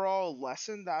an overall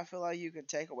lesson that I feel like you can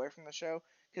take away from the show.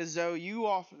 Because Zoe, you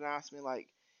often ask me like,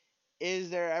 is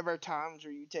there ever times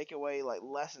where you take away like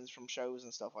lessons from shows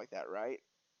and stuff like that, right?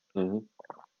 Mm-hmm.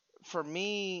 For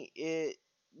me, it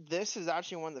this is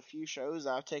actually one of the few shows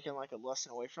that I've taken like a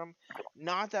lesson away from.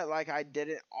 Not that like I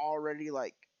didn't already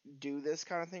like do this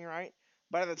kind of thing, right?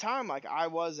 But at the time, like I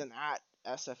wasn't at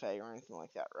SFA or anything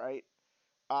like that, right?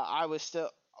 I was still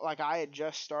like I had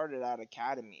just started at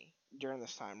Academy during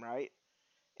this time, right?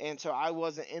 And so I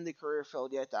wasn't in the career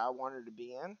field yet that I wanted to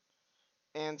be in.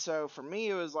 And so for me,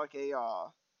 it was like a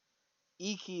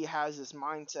Ikki has this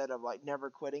mindset of like never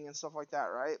quitting and stuff like that,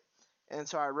 right? And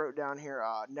so I wrote down here,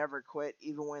 never quit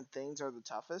even when things are the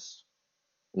toughest.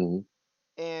 Mm-hmm.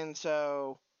 And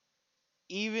so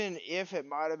even if it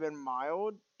might have been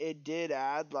mild, it did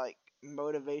add like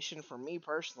motivation for me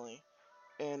personally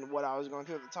in what I was going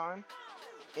through at the time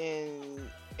in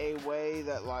a way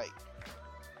that like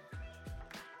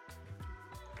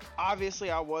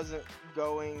obviously I wasn't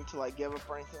going to like give up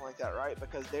or anything like that, right?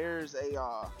 Because there's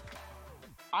a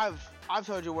I've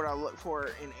told you what I look for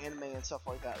in anime and stuff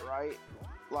like that, right?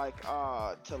 Like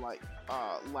to like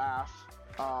laugh,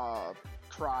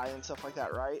 cry and stuff like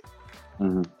that, right?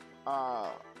 Mm-hmm.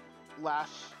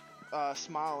 Laugh,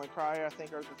 smile and cry, I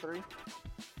think are the three.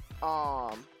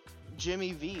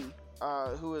 Jimmy V,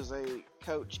 who is a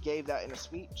coach, gave that in a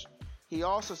speech. He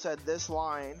also said this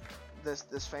line,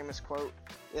 this famous quote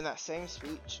in that same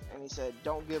speech, and he said,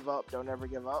 "Don't give up, don't ever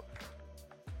give up."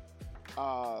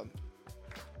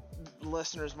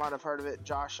 Listeners might have heard of it.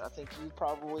 Josh, I think you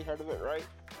probably heard of it, right?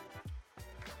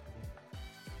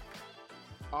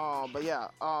 But yeah,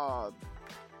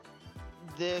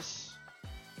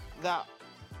 that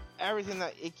everything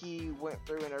that Ikki went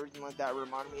through and everything like that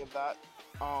reminded me of that.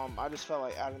 I just felt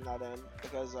like adding that in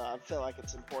because I feel like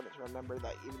it's important to remember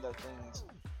that even though things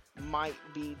might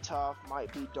be tough,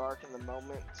 might be dark in the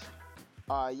moment,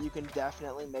 you can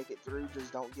definitely make it through.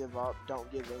 Just don't give up,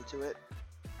 don't give into it.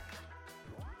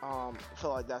 I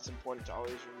feel like that's important to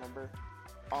always remember.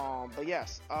 But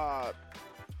yes,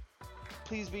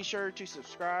 please be sure to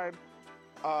subscribe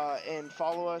and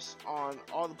follow us on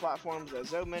all the platforms that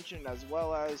Zoe mentioned, as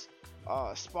well as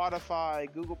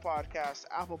Spotify, Google Podcasts,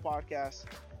 Apple Podcasts.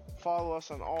 Follow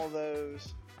us on all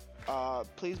those.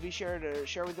 Please be sure to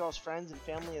share with y'all's friends and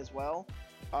family as well.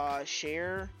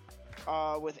 Share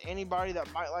with anybody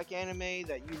that might like anime,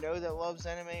 that you know that loves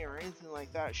anime or anything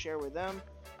like that. Share with them.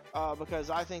 Because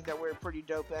I think that we're a pretty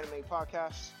dope anime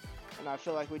podcast, and I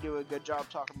feel like we do a good job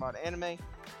talking about anime.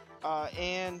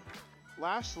 And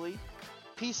lastly,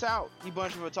 peace out, you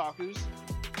bunch of otakus.